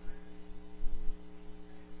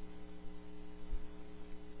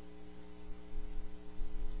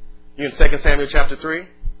 You in 2 Samuel chapter 3?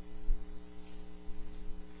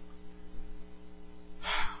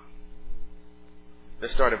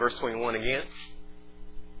 Let's start at verse 21 again.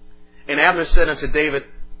 And Abner said unto David,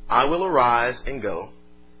 I will arise and go,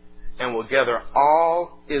 and will gather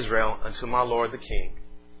all Israel unto my lord the king,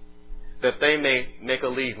 that they may make a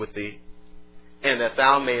league with thee, and that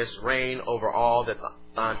thou mayest reign over all that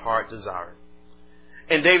thine heart desireth.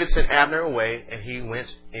 And David sent Abner away, and he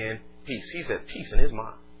went in peace. He's at peace in his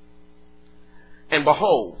mind. And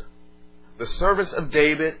behold, the servants of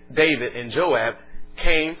David and Joab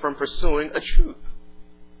came from pursuing a troop,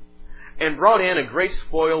 and brought in a great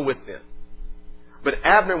spoil with them. But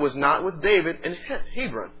Abner was not with David in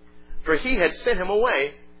Hebron, for he had sent him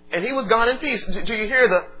away, and he was gone in peace. Do you hear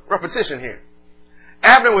the repetition here?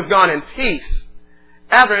 Abner was gone in peace.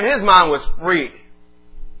 Abner in his mind was free.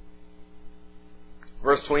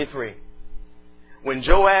 Verse 23. When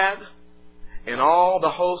Joab and all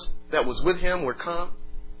the host that was with him were come,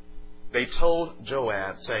 they told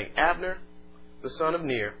Joab, saying, Abner, the son of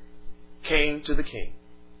Ner, came to the king.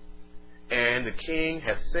 And the king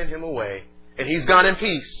hath sent him away, and he's gone in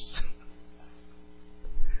peace.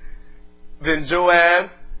 Then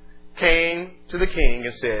Joab came to the king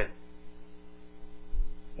and said,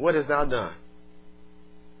 What hast thou done?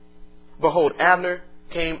 Behold, Abner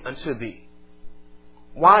came unto thee.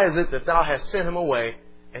 Why is it that thou hast sent him away,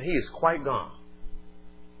 and he is quite gone?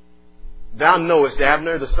 Thou knowest,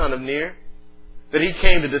 Abner, the son of Ner, that he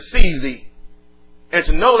came to deceive thee, and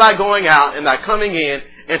to know thy going out and thy coming in,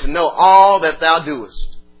 and to know all that thou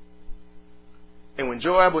doest. And when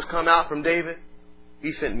Joab was come out from David,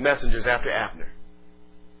 he sent messengers after Abner,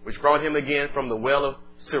 which brought him again from the well of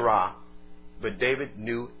Sirah. But David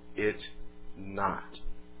knew it not.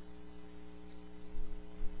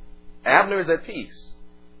 Abner is at peace.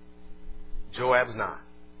 Joab's not.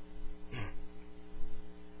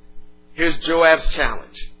 Here's Joab's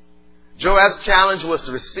challenge. Joab's challenge was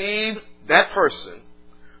to receive that person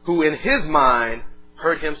who in his mind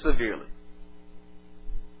hurt him severely.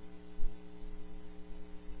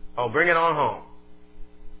 Oh, bring it on home.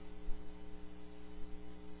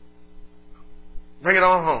 Bring it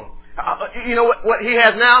on home. You know what he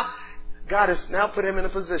has now? God has now put him in a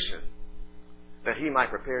position that he might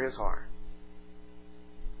prepare his heart.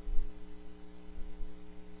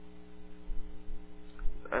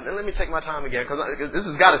 And let me take my time again, because this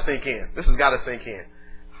has got to sink in. This has got to sink in.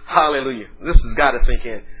 Hallelujah. This has got to sink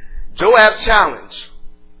in. Joab's challenge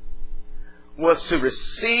was to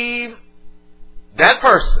receive that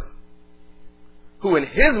person who in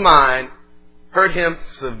his mind hurt him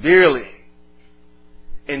severely.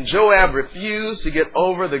 And Joab refused to get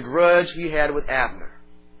over the grudge he had with Abner.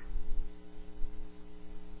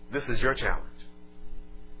 This is your challenge.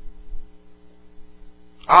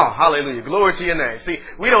 Oh, hallelujah. Glory to your name. See,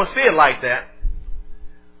 we don't see it like that.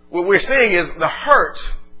 What we're seeing is the hurt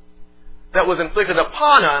that was inflicted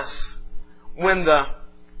upon us when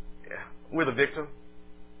we're the victim.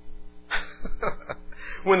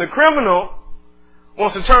 When the criminal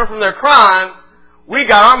wants to turn from their crime, we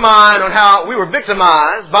got our mind on how we were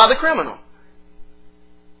victimized by the criminal.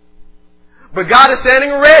 But God is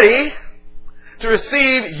standing ready to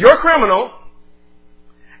receive your criminal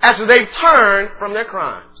after they've turned from their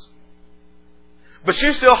crimes. But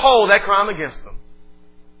you still hold that crime against them.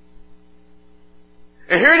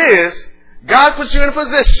 And here it is, God puts you in a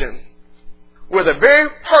position where the very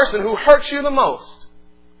person who hurt you the most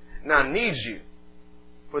now needs you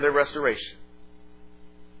for their restoration.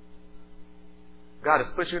 God has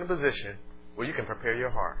put you in a position where you can prepare your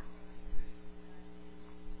heart.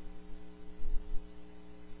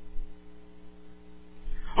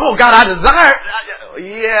 Oh, God, I desire.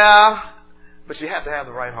 Yeah, but you have to have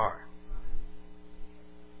the right heart.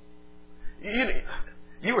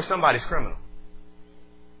 You were somebody's criminal.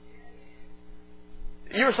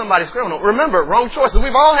 You were somebody's criminal. Remember, wrong choices.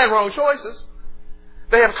 We've all had wrong choices.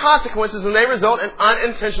 They have consequences and they result in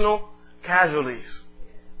unintentional casualties.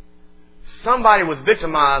 Somebody was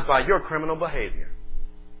victimized by your criminal behavior.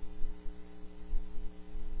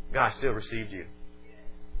 God still received you.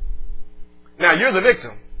 Now you're the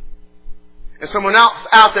victim. And someone else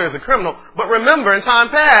out there is a criminal. But remember, in time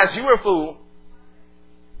past, you were a fool.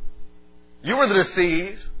 You were the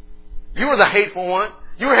deceived. You were the hateful one.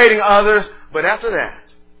 You were hating others. But after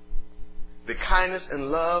that, the kindness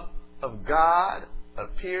and love of God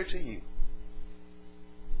appeared to you.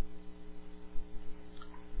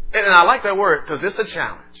 And I like that word because it's a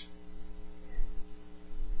challenge.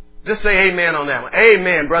 Just say amen on that one.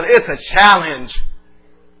 Amen, brother. It's a challenge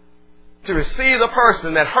to receive the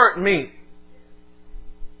person that hurt me.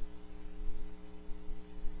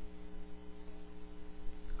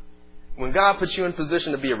 When God puts you in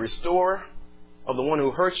position to be a restorer of the one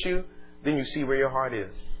who hurt you, then you see where your heart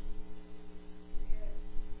is.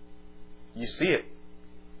 You see it.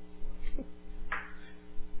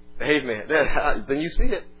 Amen. Then you see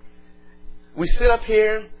it. We sit up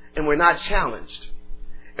here and we're not challenged.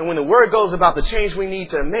 And when the word goes about the change we need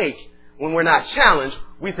to make, when we're not challenged,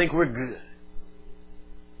 we think we're good.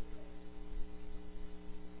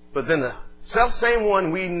 But then the self-same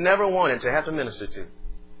one we never wanted to have to minister to,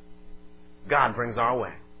 God brings our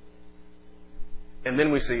way. And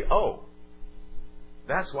then we see, oh,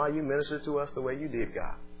 that's why you ministered to us the way you did,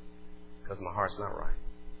 God. Because my heart's not right.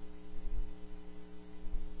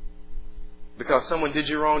 Because someone did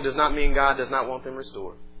you wrong does not mean God does not want them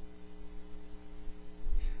restored.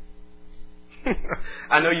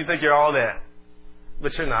 I know you think you're all that,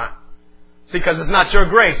 but you're not. See, because it's not your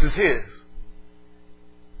grace, it's His.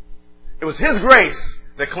 It was His grace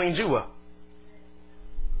that cleaned you up.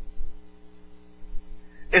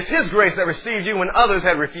 It's His grace that received you when others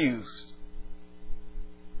had refused.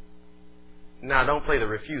 Now, don't play the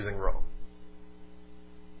refusing role.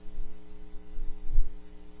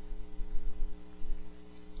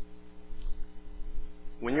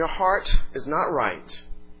 When your heart is not right,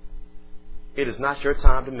 it is not your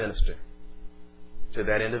time to minister to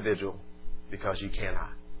that individual because you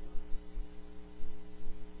cannot.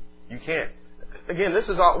 You can't. Again, this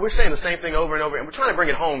is all, we're saying the same thing over and over, and we're trying to bring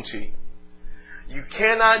it home to you. You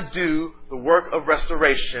cannot do the work of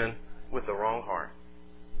restoration with the wrong heart.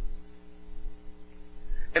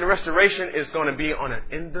 And restoration is going to be on an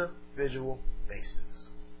individual basis.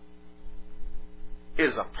 It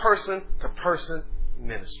is a person-to-person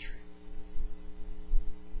ministry.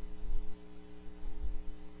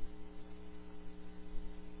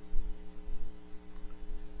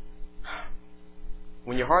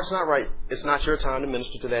 When your heart's not right, it's not your time to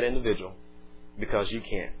minister to that individual because you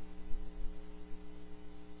can't.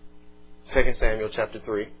 2 Samuel chapter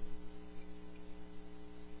 3,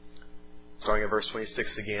 starting at verse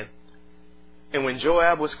 26 again. And when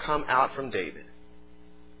Joab was come out from David,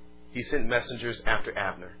 he sent messengers after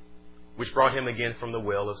Abner, which brought him again from the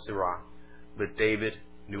well of Sirah. But David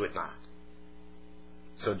knew it not.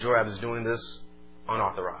 So Joab is doing this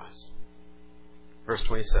unauthorized. Verse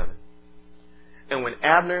 27. And when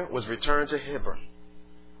Abner was returned to Hebron,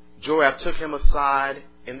 Joab took him aside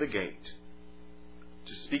in the gate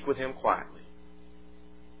to speak with him quietly,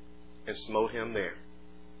 and smote him there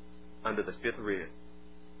under the 5th rib,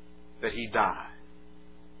 that he died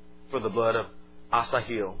for the blood of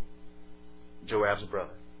Asahel, Joab's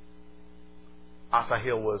brother.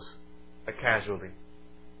 Asahel was a casualty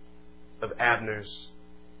of Abner's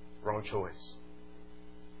wrong choice,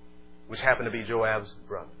 which happened to be Joab's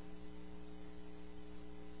brother.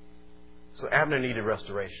 So Abner needed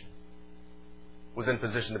restoration, was in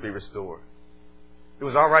position to be restored. It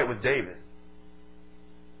was all right with David,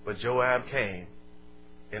 but Joab came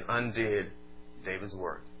and undid David's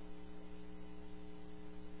work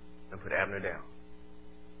and put Abner down.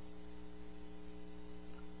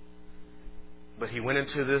 But he went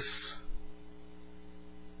into this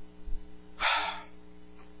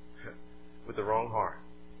with the wrong heart.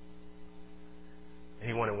 And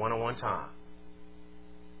he wanted one-on-one time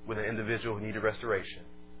with an individual who needed restoration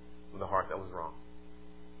with a heart that was wrong.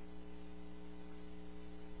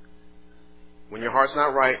 When your heart's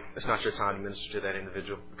not right, it's not your time to minister to that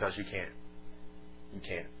individual because you can't. You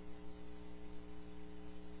can't.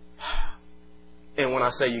 And when I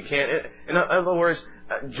say you can't, in other words,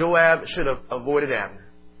 Joab should have avoided Abner.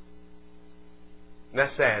 And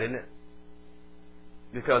that's sad, isn't it?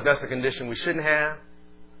 Because that's a condition we shouldn't have.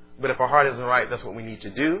 But if our heart isn't right, that's what we need to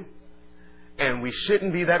do. And we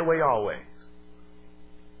shouldn't be that way always.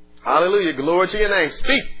 Hallelujah. Glory to your name.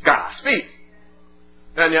 Speak, God. Speak.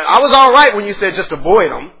 And I was all right when you said just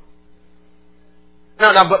avoid them.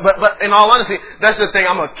 No, but in all honesty, that's just saying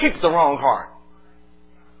I'm going to keep the wrong heart.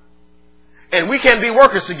 And we can't be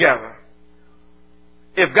workers together.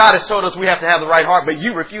 If God has told us we have to have the right heart, but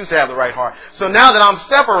you refuse to have the right heart. So now that I'm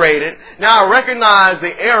separated, now I recognize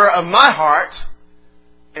the error of my heart.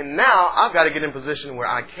 And now I've got to get in position where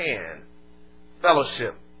I can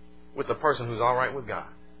fellowship with the person who's all right with God.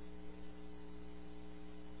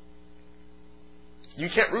 You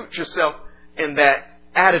can't root yourself in that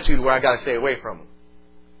attitude where I got to stay away from them.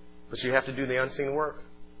 But you have to do the unseen work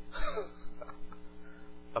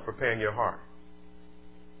of preparing your heart.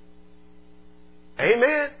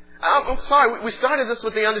 Amen. I'm sorry. We started this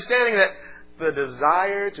with the understanding that the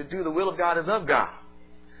desire to do the will of God is of God.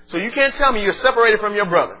 So you can't tell me you're separated from your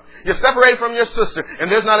brother. You're separated from your sister. And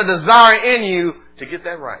there's not a desire in you to get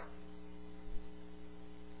that right.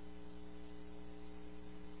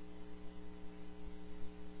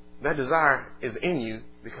 That desire is in you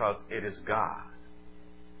because it is God.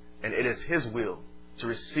 And it is His will to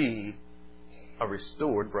receive a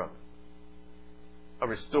restored brother, a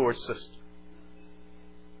restored sister.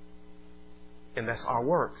 And that's our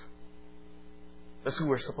work. That's who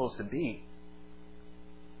we're supposed to be.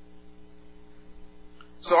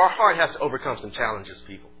 So our heart has to overcome some challenges,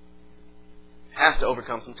 people. It has to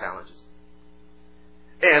overcome some challenges.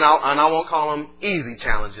 And I won't call them easy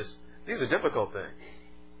challenges. These are difficult things.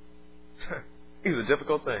 These are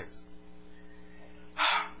difficult things.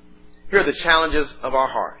 Here are the challenges of our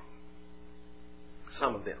heart.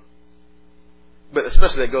 Some of them. But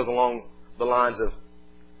especially that goes along the lines of,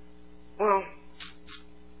 well,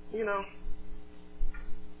 you know,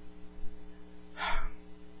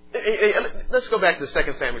 let's go back to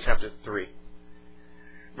 2 Samuel chapter 3,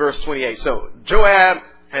 verse 28. So Joab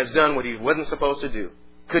has done what he wasn't supposed to do.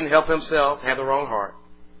 Couldn't help himself, had the wrong heart.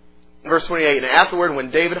 Verse 28, and afterward when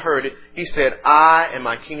David heard it, he said, I and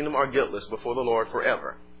my kingdom are guiltless before the Lord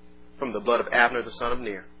forever, from the blood of Abner the son of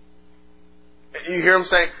Ner. You hear him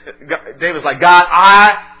saying, David's like, God,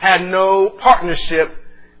 I had no partnership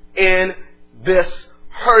in this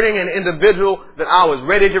hurting an individual that I was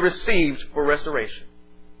ready to receive for restoration.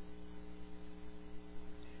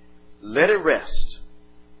 Let it rest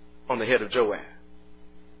on the head of Joab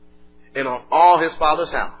and on all his father's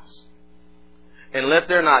house. And let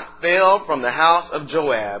there not fail from the house of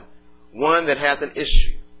Joab one that hath an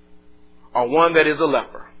issue, or one that is a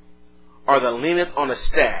leper, or that leaneth on a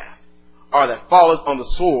staff, or that falleth on the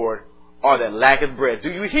sword, or that lacketh bread.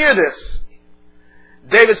 Do you hear this?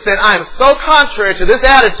 David said, I am so contrary to this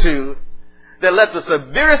attitude that let the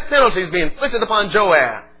severest penalties be inflicted upon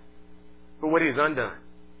Joab for what he's undone.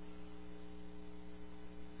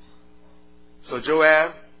 So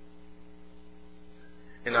Joab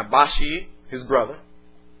and Abashi, his brother,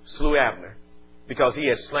 slew Abner because he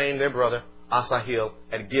had slain their brother Asahel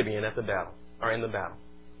at Gibeon at the battle, or in the battle.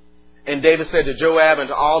 And David said to Joab and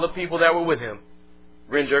to all the people that were with him,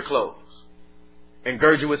 rend your clothes and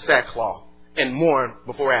gird you with sackcloth and mourn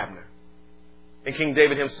before Abner. And King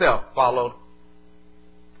David himself followed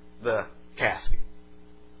the casket.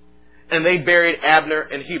 And they buried Abner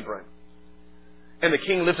in Hebron. And the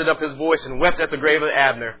king lifted up his voice and wept at the grave of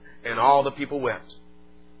Abner, and all the people wept.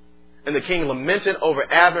 And the king lamented over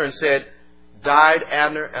Abner and said, died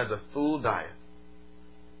Abner as a fool dieth.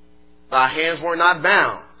 Thy hands were not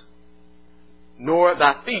bound, nor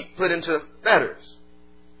thy feet put into fetters.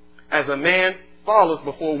 As a man falleth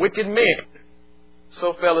before wicked men,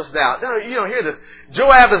 so fellest thou. No, you don't hear this.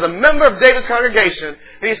 Joab is a member of David's congregation.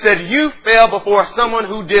 And he said, you fell before someone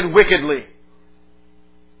who did wickedly.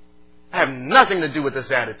 I have nothing to do with this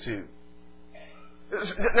attitude.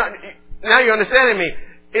 Now you're understanding me.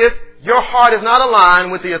 If your heart is not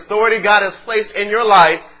aligned with the authority God has placed in your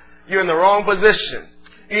life, you're in the wrong position.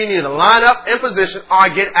 You need to line up in position or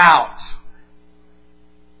get out.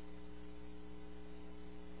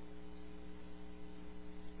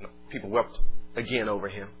 People wept again over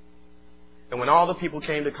him. And when all the people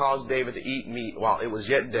came to cause David to eat meat while it was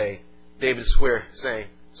yet day, David swore, saying,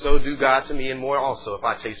 so do God to me and more also if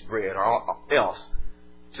I taste bread, or else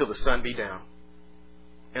till the sun be down.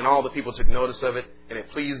 And all the people took notice of it, and it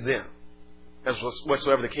pleased them. As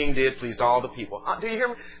whatsoever the king did pleased all the people. Do you hear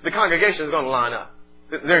me? The congregation is going to line up.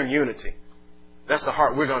 They're in unity. That's the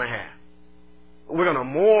heart we're going to have. We're going to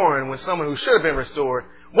mourn when someone who should have been restored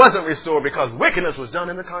wasn't restored because wickedness was done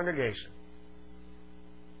in the congregation.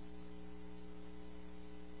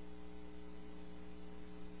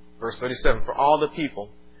 Verse 37, for all the people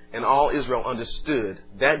and all Israel understood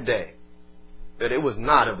that day that it was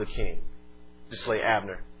not of the king to slay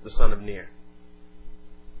Abner, the son of Ner.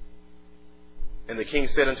 And the king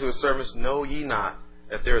said unto his servants, know ye not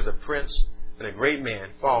that there is a prince and a great man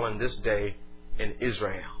fallen this day in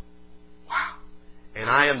Israel? Wow. And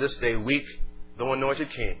I am this day weak, though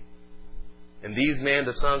anointed king. And these men,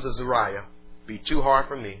 the sons of Zeruiah, be too hard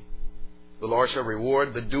for me. The Lord shall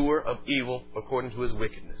reward the doer of evil according to his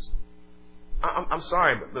wickedness. I'm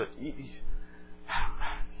sorry, but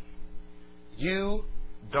you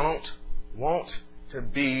don't want to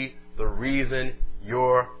be the reason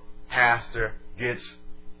your pastor gets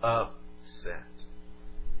upset.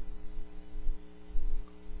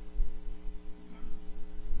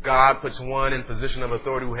 God puts one in position of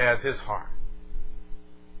authority who has his heart.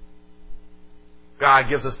 God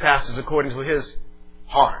gives us pastors according to his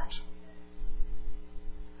heart.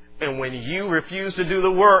 And when you refuse to do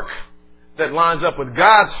the work that lines up with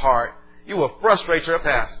God's heart, you will frustrate your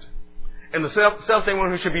pastor. And the self-same one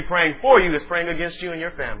who should be praying for you is praying against you and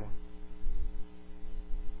your family.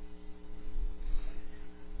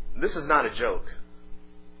 This is not a joke.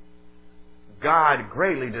 God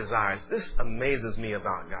greatly desires. This amazes me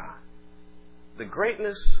about God. The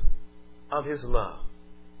greatness of his love.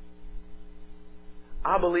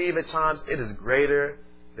 I believe at times it is greater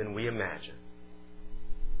than we imagine.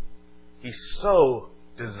 He so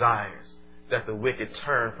desires that the wicked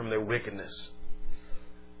turn from their wickedness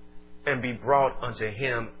and be brought unto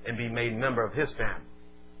him and be made member of his family.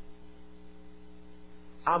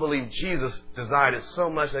 I believe Jesus desired it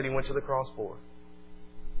so much that he went to the cross for it.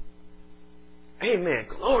 Amen.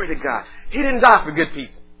 Glory to God. He didn't die for good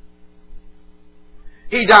people.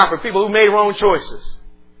 He died for people who made wrong choices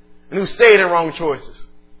and who stayed in wrong choices.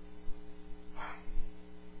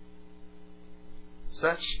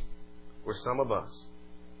 Such were some of us.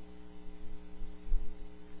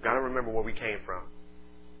 Got to remember where we came from.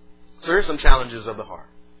 So here's some challenges of the heart.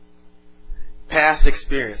 Past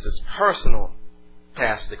experiences, personal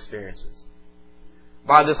past experiences.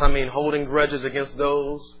 By this I mean holding grudges against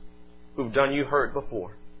those who've done you hurt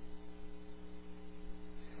before.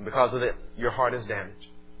 Because of it, your heart is damaged.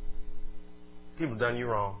 People have done you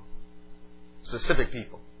wrong. Specific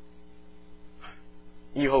people.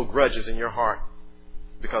 You hold grudges in your heart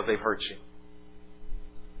because they've hurt you.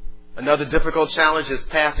 Another difficult challenge is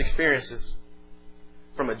past experiences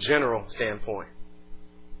from a general standpoint.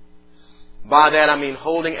 By that I mean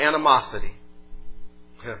holding animosity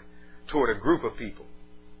toward a group of people,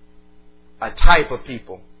 a type of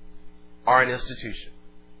people, or an institution.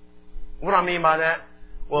 What do I mean by that?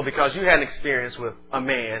 Well, because you had an experience with a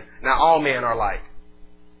man, now all men are alike.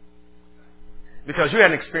 Because you had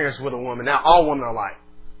an experience with a woman, now all women are alike.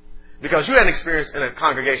 Because you had an experience in a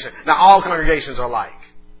congregation, now all congregations are alike.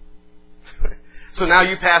 So now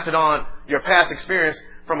you pass it on, your past experience,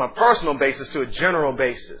 from a personal basis to a general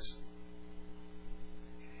basis.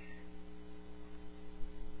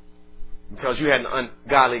 Because you had an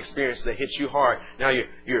ungodly experience that hit you hard. Now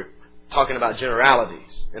you're talking about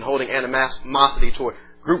generalities and holding animosity toward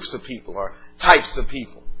groups of people or types of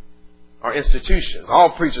people or institutions.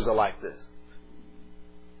 All preachers are like this.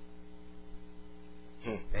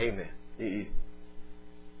 Amen.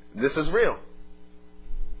 This is real.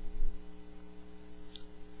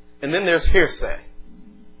 And then there's hearsay.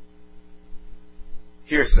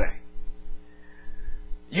 Hearsay.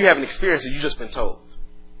 You have an experience that you've just been told.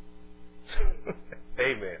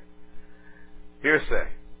 Amen. Hearsay.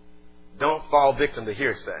 Don't fall victim to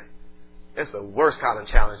hearsay. It's the worst kind of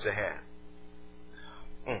challenge to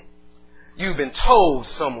have. You've been told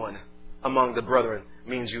someone among the brethren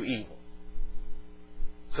means you evil.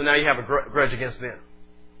 So now you have a grudge against them.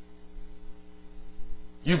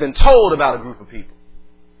 You've been told about a group of people.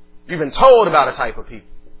 You've been told about a type of people.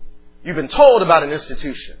 You've been told about an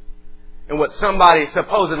institution and what somebody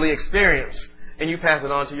supposedly experienced, and you pass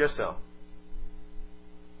it on to yourself.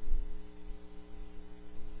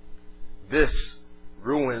 This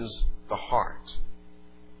ruins the heart.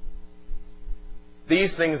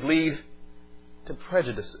 These things lead to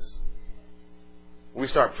prejudices. We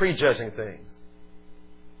start prejudging things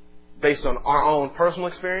based on our own personal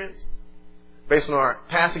experience, based on our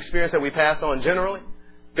past experience that we pass on generally,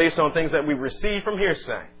 based on things that we receive from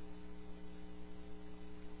hearsay.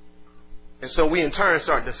 And so we in turn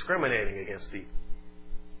start discriminating against people.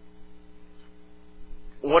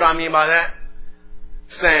 What do I mean by that?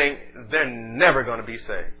 Saying they're never going to be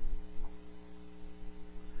saved.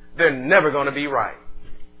 They're never going to be right.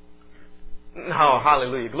 No,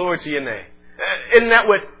 hallelujah. Glory to your name. Isn't that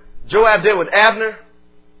what Joab did with Abner?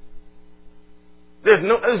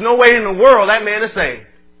 There's no way in the world that man is saved.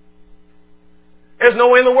 There's no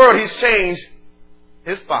way in the world he's changed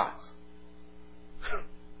his spots.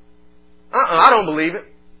 I don't believe it.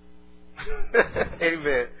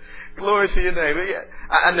 Amen. Glory to your name. Yeah,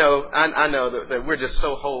 I know that we're just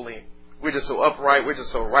so holy. We're just so upright. We're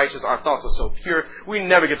just so righteous. Our thoughts are so pure. We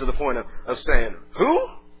never get to the point of saying, who?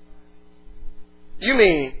 You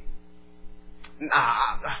mean,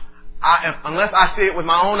 unless I see it with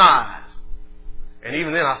my own eyes. And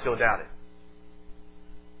even then I still doubt it.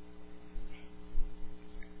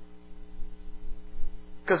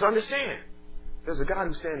 Because understand, there's a God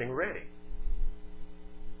who's standing ready.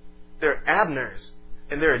 There are Abners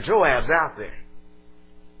and there are Joabs out there.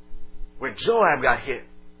 Where Joab got hit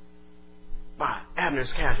by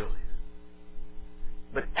Abner's casualties.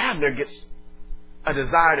 But Abner gets a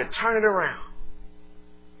desire to turn it around.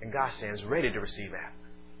 And God stands ready to receive Abner.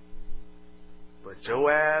 But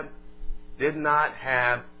Joab did not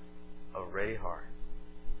have a ready heart.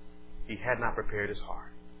 He had not prepared his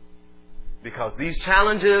heart. Because these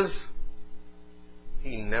challenges,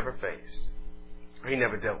 he never faced. Or he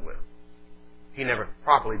never dealt with. He never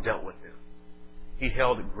properly dealt with them. He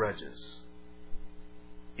held grudges.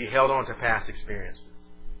 He held on to past experiences.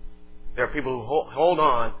 There are people who hold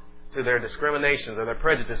on to their discriminations or their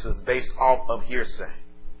prejudices based off of hearsay.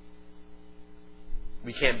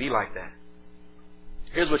 We can't be like that.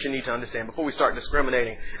 Here's what you need to understand before we start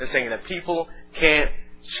discriminating and saying that people can't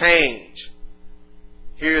change.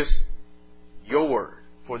 Here's your word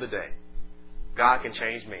for the day. God can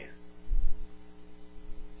change man.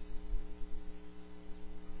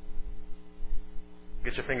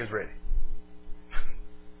 Get your fingers ready.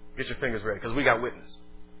 Get your fingers ready, because we got witness.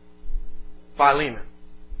 Philemon.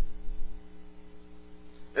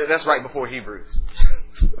 That's right before Hebrews.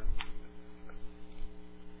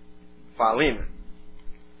 Philemon.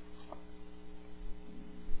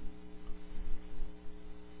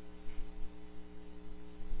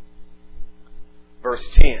 Verse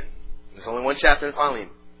 10. There's only one chapter in Philemon.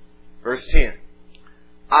 Verse 10.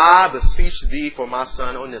 I beseech thee for my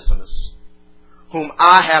son Onesimus, whom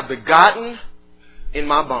I have begotten in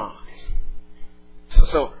my bonds.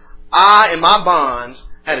 So I, in my bonds,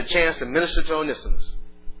 had a chance to minister to Onesimus.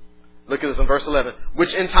 Look at this in verse 11.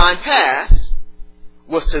 Which in time past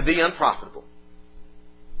was to thee unprofitable,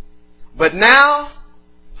 but now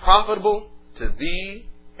profitable to thee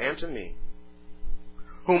and to me,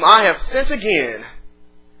 whom I have sent again.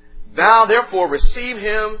 Thou therefore receive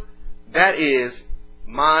him that is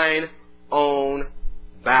mine own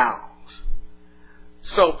bowels.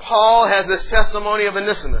 So Paul has this testimony of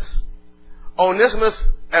Onesimus. Onesimus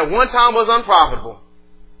at one time was unprofitable,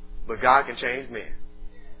 but God can change men.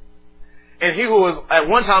 And he who was at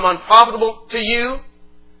one time unprofitable to you,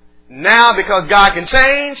 now because God can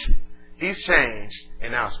change, he's changed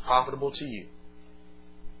and now it's profitable to you.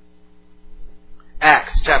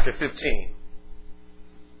 Acts chapter 15.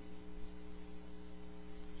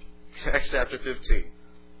 Acts chapter 15.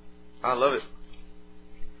 I love it.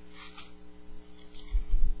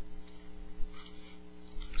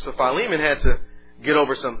 So Philemon had to get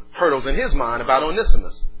over some hurdles in his mind about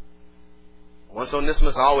Onesimus. Once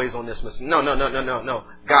Onesimus, always Onesimus. No.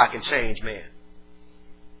 God can change man.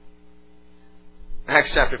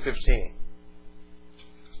 Acts chapter 15.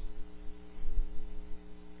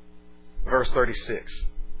 Verse 36.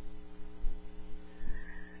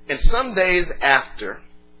 And some days after,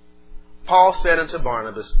 Paul said unto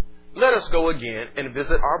Barnabas, Let us go again and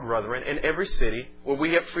visit our brethren in every city where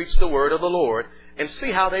we have preached the word of the Lord, and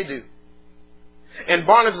see how they do. And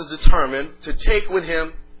Barnabas determined to take with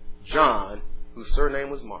him John, whose surname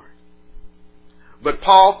was Mark. But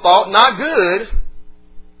Paul thought not good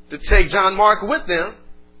to take John Mark with them,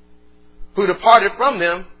 who departed from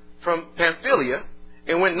them from Pamphylia,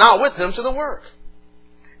 and went not with them to the work.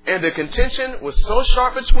 And the contention was so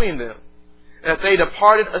sharp between them that they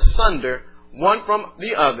departed asunder one from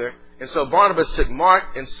the other. And so Barnabas took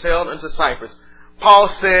Mark and sailed unto Cyprus. Paul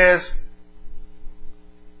says,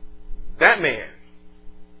 that man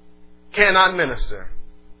cannot minister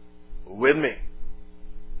with me.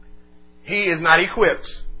 He is not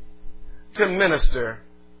equipped to minister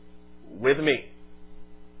with me.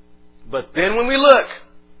 But then when we look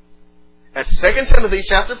at 2 Timothy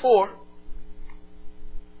chapter 4,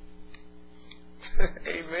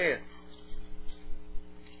 amen.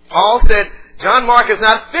 Paul said, John Mark is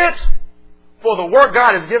not fit for the work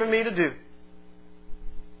God has given me to do.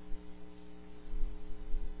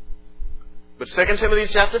 But 2 Timothy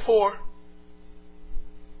chapter 4,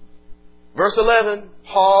 verse 11,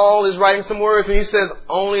 Paul is writing some words and he says,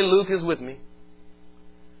 only Luke is with me.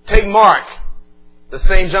 Take Mark, the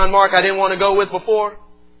same John Mark I didn't want to go with before.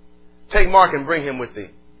 Take Mark and bring him with thee,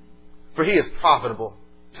 for he is profitable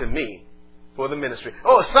to me for the ministry.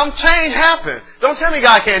 Oh, some change happened. Don't tell me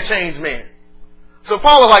God can't change man. So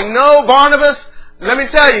Paul was like, no, Barnabas, let me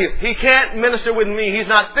tell you, he can't minister with me. He's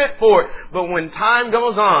not fit for it. But when time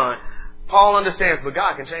goes on, Paul understands, but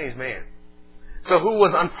God can change man. So who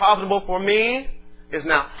was unprofitable for me is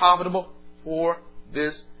now profitable for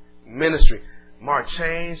this ministry. Mark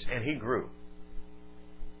changed and he grew.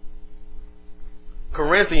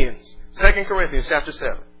 Corinthians, 2 Corinthians chapter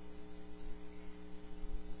 7.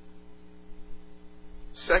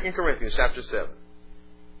 2 Corinthians chapter 7.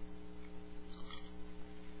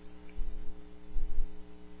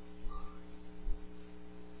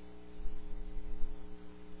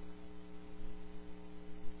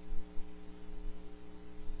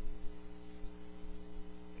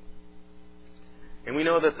 And we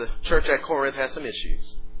know that the church at Corinth has some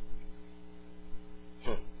issues.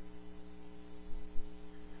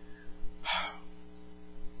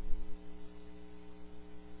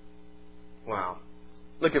 Wow.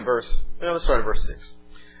 Look at let's start at verse 6.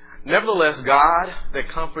 Nevertheless, God that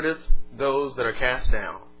comforteth those that are cast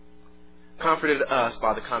down, comforted us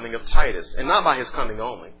by the coming of Titus, and not by his coming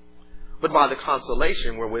only, but by the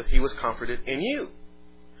consolation wherewith he was comforted in you,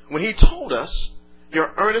 when he told us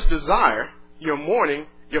your earnest desire, your mourning,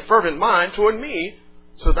 your fervent mind toward me,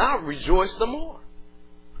 so thou rejoice the more.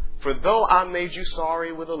 For though I made you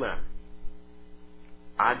sorry with a letter,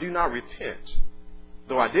 I do not repent,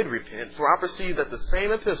 though I did repent, for I perceive that the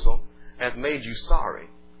same epistle hath made you sorry,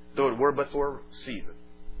 though it were but for a season.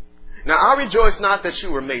 Now I rejoice not that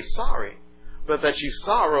you were made sorry, but that you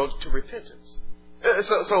sorrowed to repentance.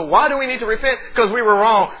 So why do we need to repent? Because we were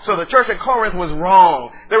wrong. So the church at Corinth was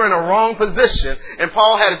wrong. They were in a wrong position. And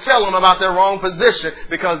Paul had to tell them about their wrong position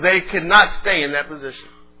because they could not stay in that position.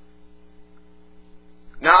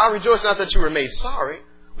 Now I rejoice not that you were made sorry,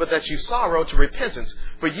 but that you sorrow to repentance.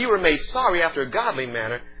 For ye were made sorry after a godly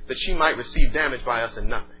manner, that ye might receive damage by us in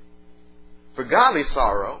nothing. For godly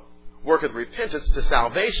sorrow worketh repentance to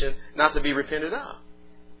salvation, not to be repented of.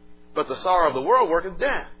 But the sorrow of the world worketh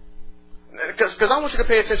death. Because I want you to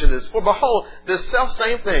pay attention to this. For behold, this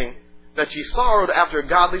self-same thing that ye sorrowed after a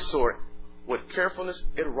godly sort, with carefulness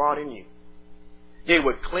it wrought in you. Yea,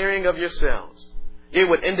 with clearing of yourselves. Yea,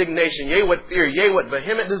 with indignation. Yea, with fear. Yea, with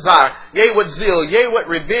vehement desire. Yea, with zeal. Yea, with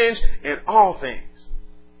revenge. In all things,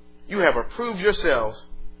 you have approved yourselves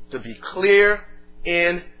to be clear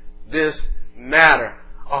in this matter.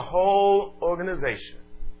 A whole organization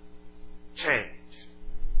changed.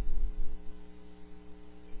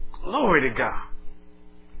 Glory to God.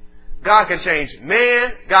 God can change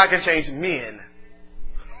man. God can change men.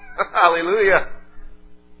 Hallelujah.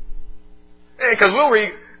 Because we'll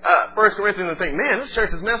read 1 Corinthians and think, man, this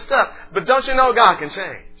church is messed up. But don't you know God can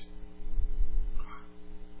change?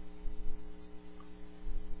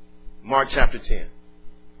 Mark chapter 10.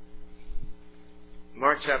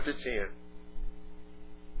 Mark chapter 10.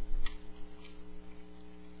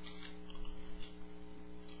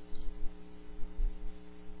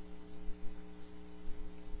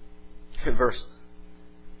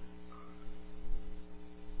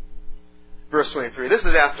 Verse 23. This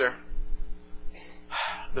is after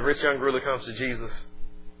the rich young ruler comes to Jesus.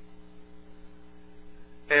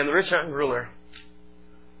 And the rich young ruler,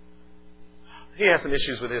 he has some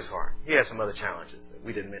issues with his heart. He has some other challenges that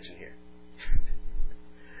we didn't mention here.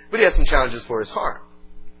 But he has some challenges for his heart.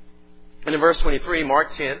 And in verse 23,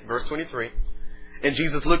 Mark 10, verse 23, and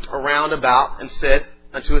Jesus looked around about and said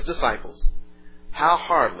unto his disciples, how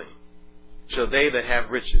hardly shall they that have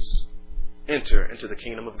riches enter into the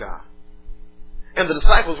kingdom of God? And the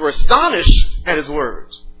disciples were astonished at his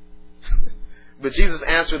words. But Jesus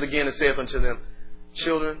answered again and saith unto them,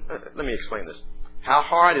 Children, let me explain this. How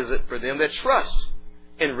hard is it for them that trust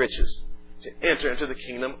in riches to enter into the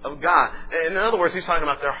kingdom of God? In other words, he's talking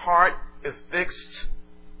about their heart is fixed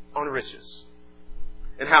on riches.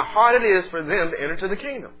 And how hard it is for them to enter into the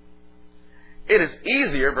kingdom. It is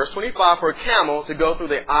easier, verse 25, for a camel to go through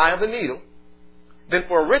the eye of the needle than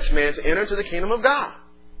for a rich man to enter into the kingdom of God.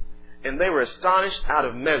 And they were astonished out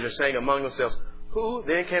of measure, saying among themselves, who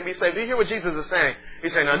then can be saved? Do you hear what Jesus is saying?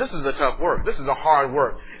 He's saying, now this is a tough work. This is a hard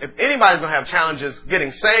work. If anybody's going to have challenges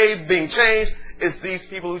getting saved, being changed, it's these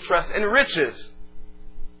people who trust in riches.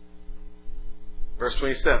 Verse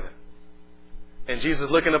 27. And Jesus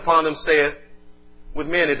looking upon them saith, with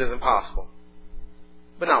men it is impossible,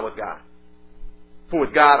 but not with God. For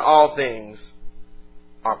with God all things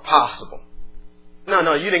are possible.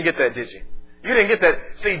 No, you didn't get that, did you? You didn't get that.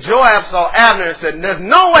 See, Joab saw Abner and said, there's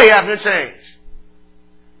no way Abner changed.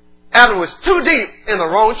 Abner was too deep in the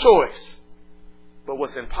wrong choice. But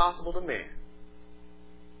what's impossible to man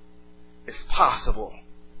is possible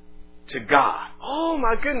to God. Oh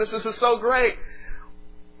my goodness, this is so great.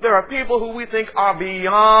 There are people who we think are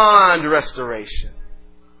beyond restoration,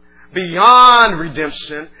 beyond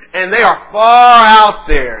redemption, and they are far out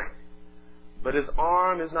there. But his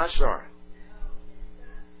arm is not short,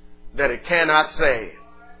 that it cannot save.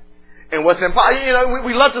 And what's impossible,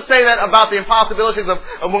 we love to say that about the impossibilities of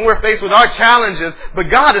when we're faced with our challenges, but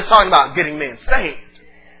God is talking about getting men saved.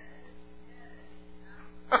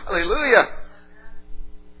 Hallelujah.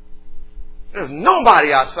 There's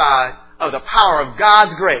nobody outside of the power of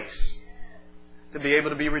God's grace to be able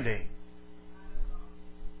to be redeemed.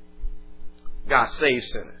 God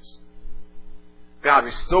saves sinners. God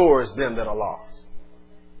restores them that are lost.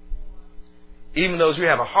 Even those who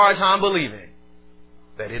have a hard time believing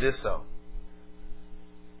that it is so.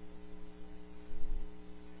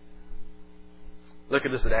 Look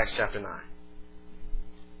at this at Acts chapter 9.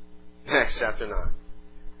 Acts chapter 9.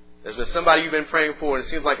 There's been somebody you've been praying for and it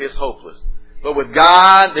seems like it's hopeless. But with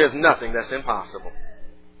God, there's nothing that's impossible.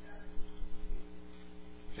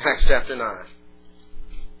 Acts chapter 9.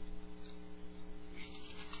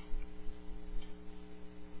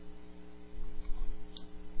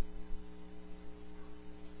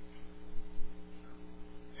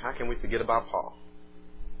 How can we forget about Paul?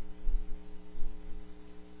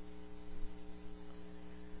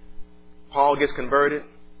 Paul gets converted.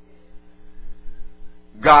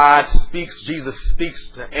 Jesus speaks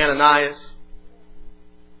to Ananias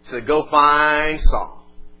to go find Saul.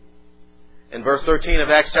 In verse 13 of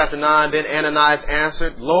Acts chapter 9, then Ananias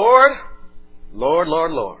answered, Lord,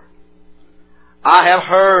 I have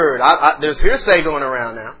heard, there's hearsay going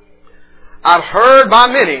around now. I've heard by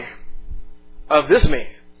many of this man,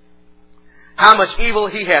 how much evil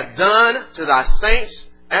he hath done to thy saints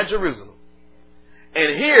at Jerusalem.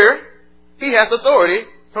 And here he hath authority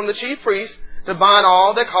from the chief priest to bind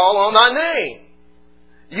all that call on thy name.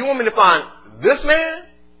 You want me to find this man?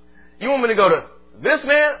 You want me to go to this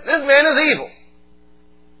man? This man is evil.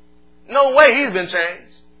 No way he's been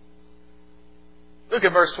changed. Look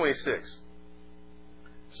at verse 26.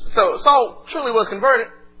 So Saul truly was converted.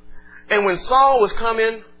 And when Saul was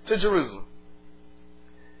coming to Jerusalem,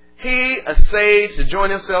 he essayed to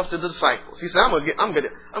join himself to the disciples. He said, I'm going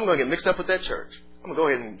to get mixed up with that church. I'm going to go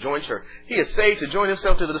ahead and join church. He essayed to join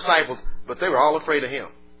himself to the disciples, but they were all afraid of him.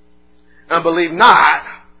 And believe not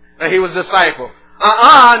that he was a disciple.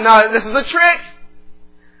 No, this is a trick.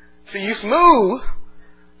 See, you smooth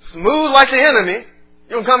like the enemy.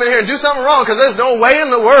 You don't come in here and do something wrong because there's no way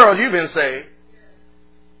in the world you've been saved.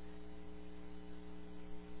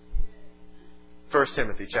 1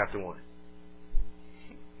 Timothy chapter 1.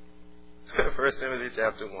 1 Timothy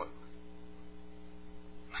chapter 1.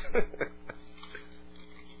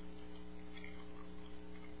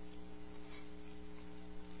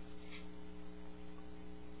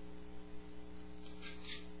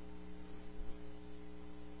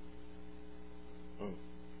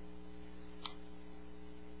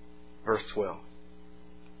 Verse 12.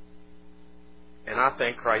 And I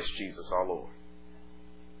thank Christ Jesus our Lord,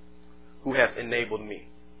 who hath enabled me,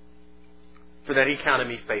 for that he counted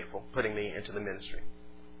me faithful, putting me into the ministry,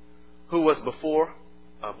 who was before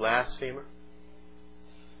a blasphemer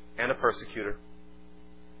and a persecutor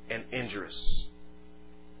and injurious.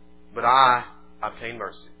 But I obtained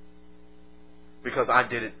mercy, because I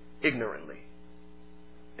did it ignorantly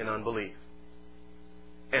in unbelief.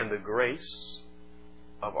 And the grace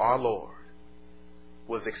of our Lord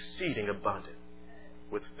was exceeding abundant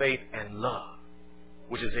with faith and love,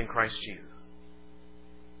 which is in Christ Jesus.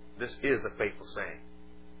 This is a faithful saying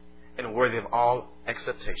and worthy of all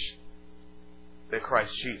acceptation, that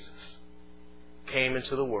Christ Jesus came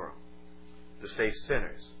into the world to save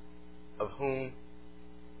sinners, of whom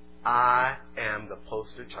I am the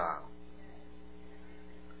poster child.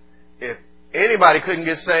 If anybody couldn't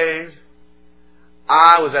get saved,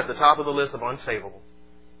 I was at the top of the list of unsavable.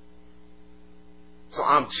 So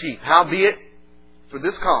I'm chief. Howbeit, for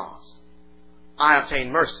this cause, I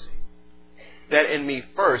obtained mercy, that in me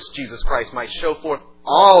first Jesus Christ might show forth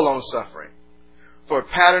all long-suffering, for a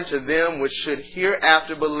pattern to them which should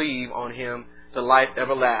hereafter believe on him to life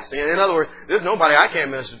everlasting. And in other words, there's nobody I can't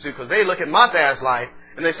minister to, because they look at my past life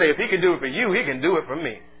and they say, if he can do it for you, he can do it for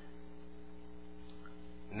me.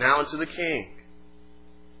 Now unto the King,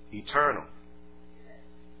 eternal,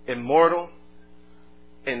 immortal,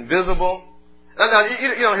 invisible. Now,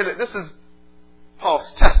 this is Paul's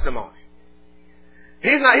testimony.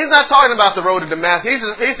 He's not talking about the road to Damascus.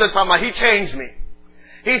 He's just talking about he changed me.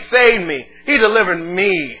 He saved me. He delivered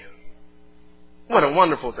me. What a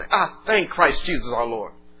wonderful thing. I thank Christ Jesus our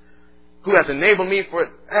Lord, who hath enabled me for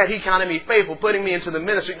it. He counted me faithful, putting me into the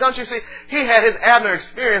ministry. Don't you see? He had his Abner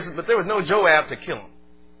experiences, but there was no Joab to kill him.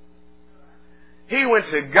 He went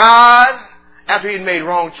to God after he'd made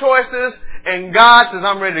wrong choices, and God says,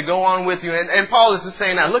 I'm ready to go on with you. And Paul is just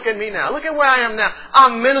saying, now, look at me now. Look at where I am now.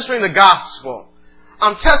 I'm ministering the gospel.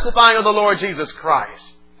 I'm testifying of the Lord Jesus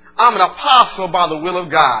Christ. I'm an apostle by the will of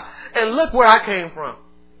God. And look where I came from.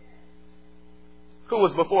 Who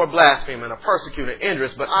was before blaspheming, a persecutor,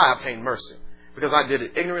 injurious, but I obtained mercy, because I did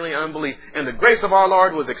it ignorantly and unbelief. And the grace of our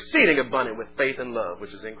Lord was exceeding abundant with faith and love,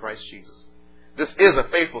 which is in Christ Jesus. This is a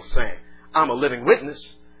faithful saying. I'm a living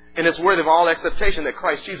witness. And it's worthy of all acceptation that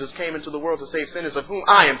Christ Jesus came into the world to save sinners, of whom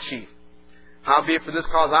I am chief. Howbeit for this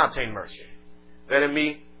cause I obtained mercy, that in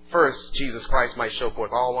me first Jesus Christ might show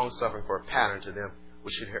forth all long suffering for a pattern to them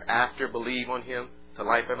which should hereafter believe on him to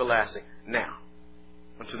life everlasting. Now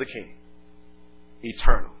unto the King,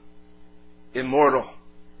 eternal, immortal,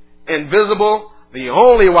 invisible, the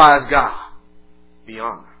only wise God, be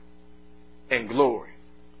honor and glory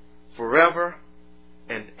forever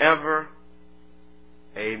and ever.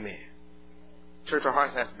 Amen. Church, our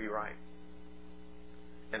hearts have to be right.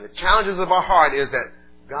 And the challenges of our heart is that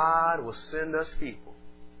God will send us people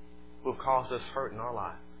who have caused us hurt in our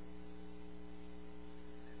lives.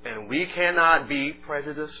 And we cannot be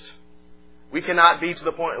prejudiced. We cannot be to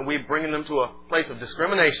the point where we're bringing them to a place of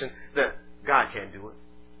discrimination that God can't do it.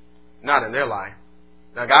 Not in their life.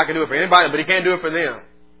 Now, God can do it for anybody, but he can't do it for them.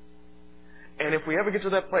 And if we ever get to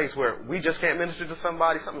that place where we just can't minister to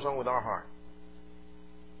somebody, something's wrong with our heart.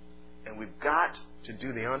 And we've got to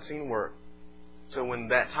do the unseen work. So when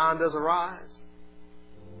that time does arise,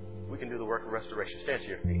 we can do the work of restoration. Stand to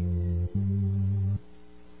your feet.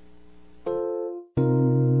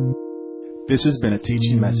 This has been a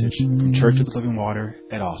teaching message from Church of the Living Water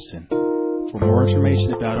at Austin. For more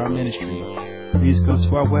information about our ministry, please go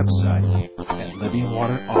to our website at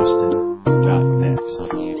livingwateraustin.com.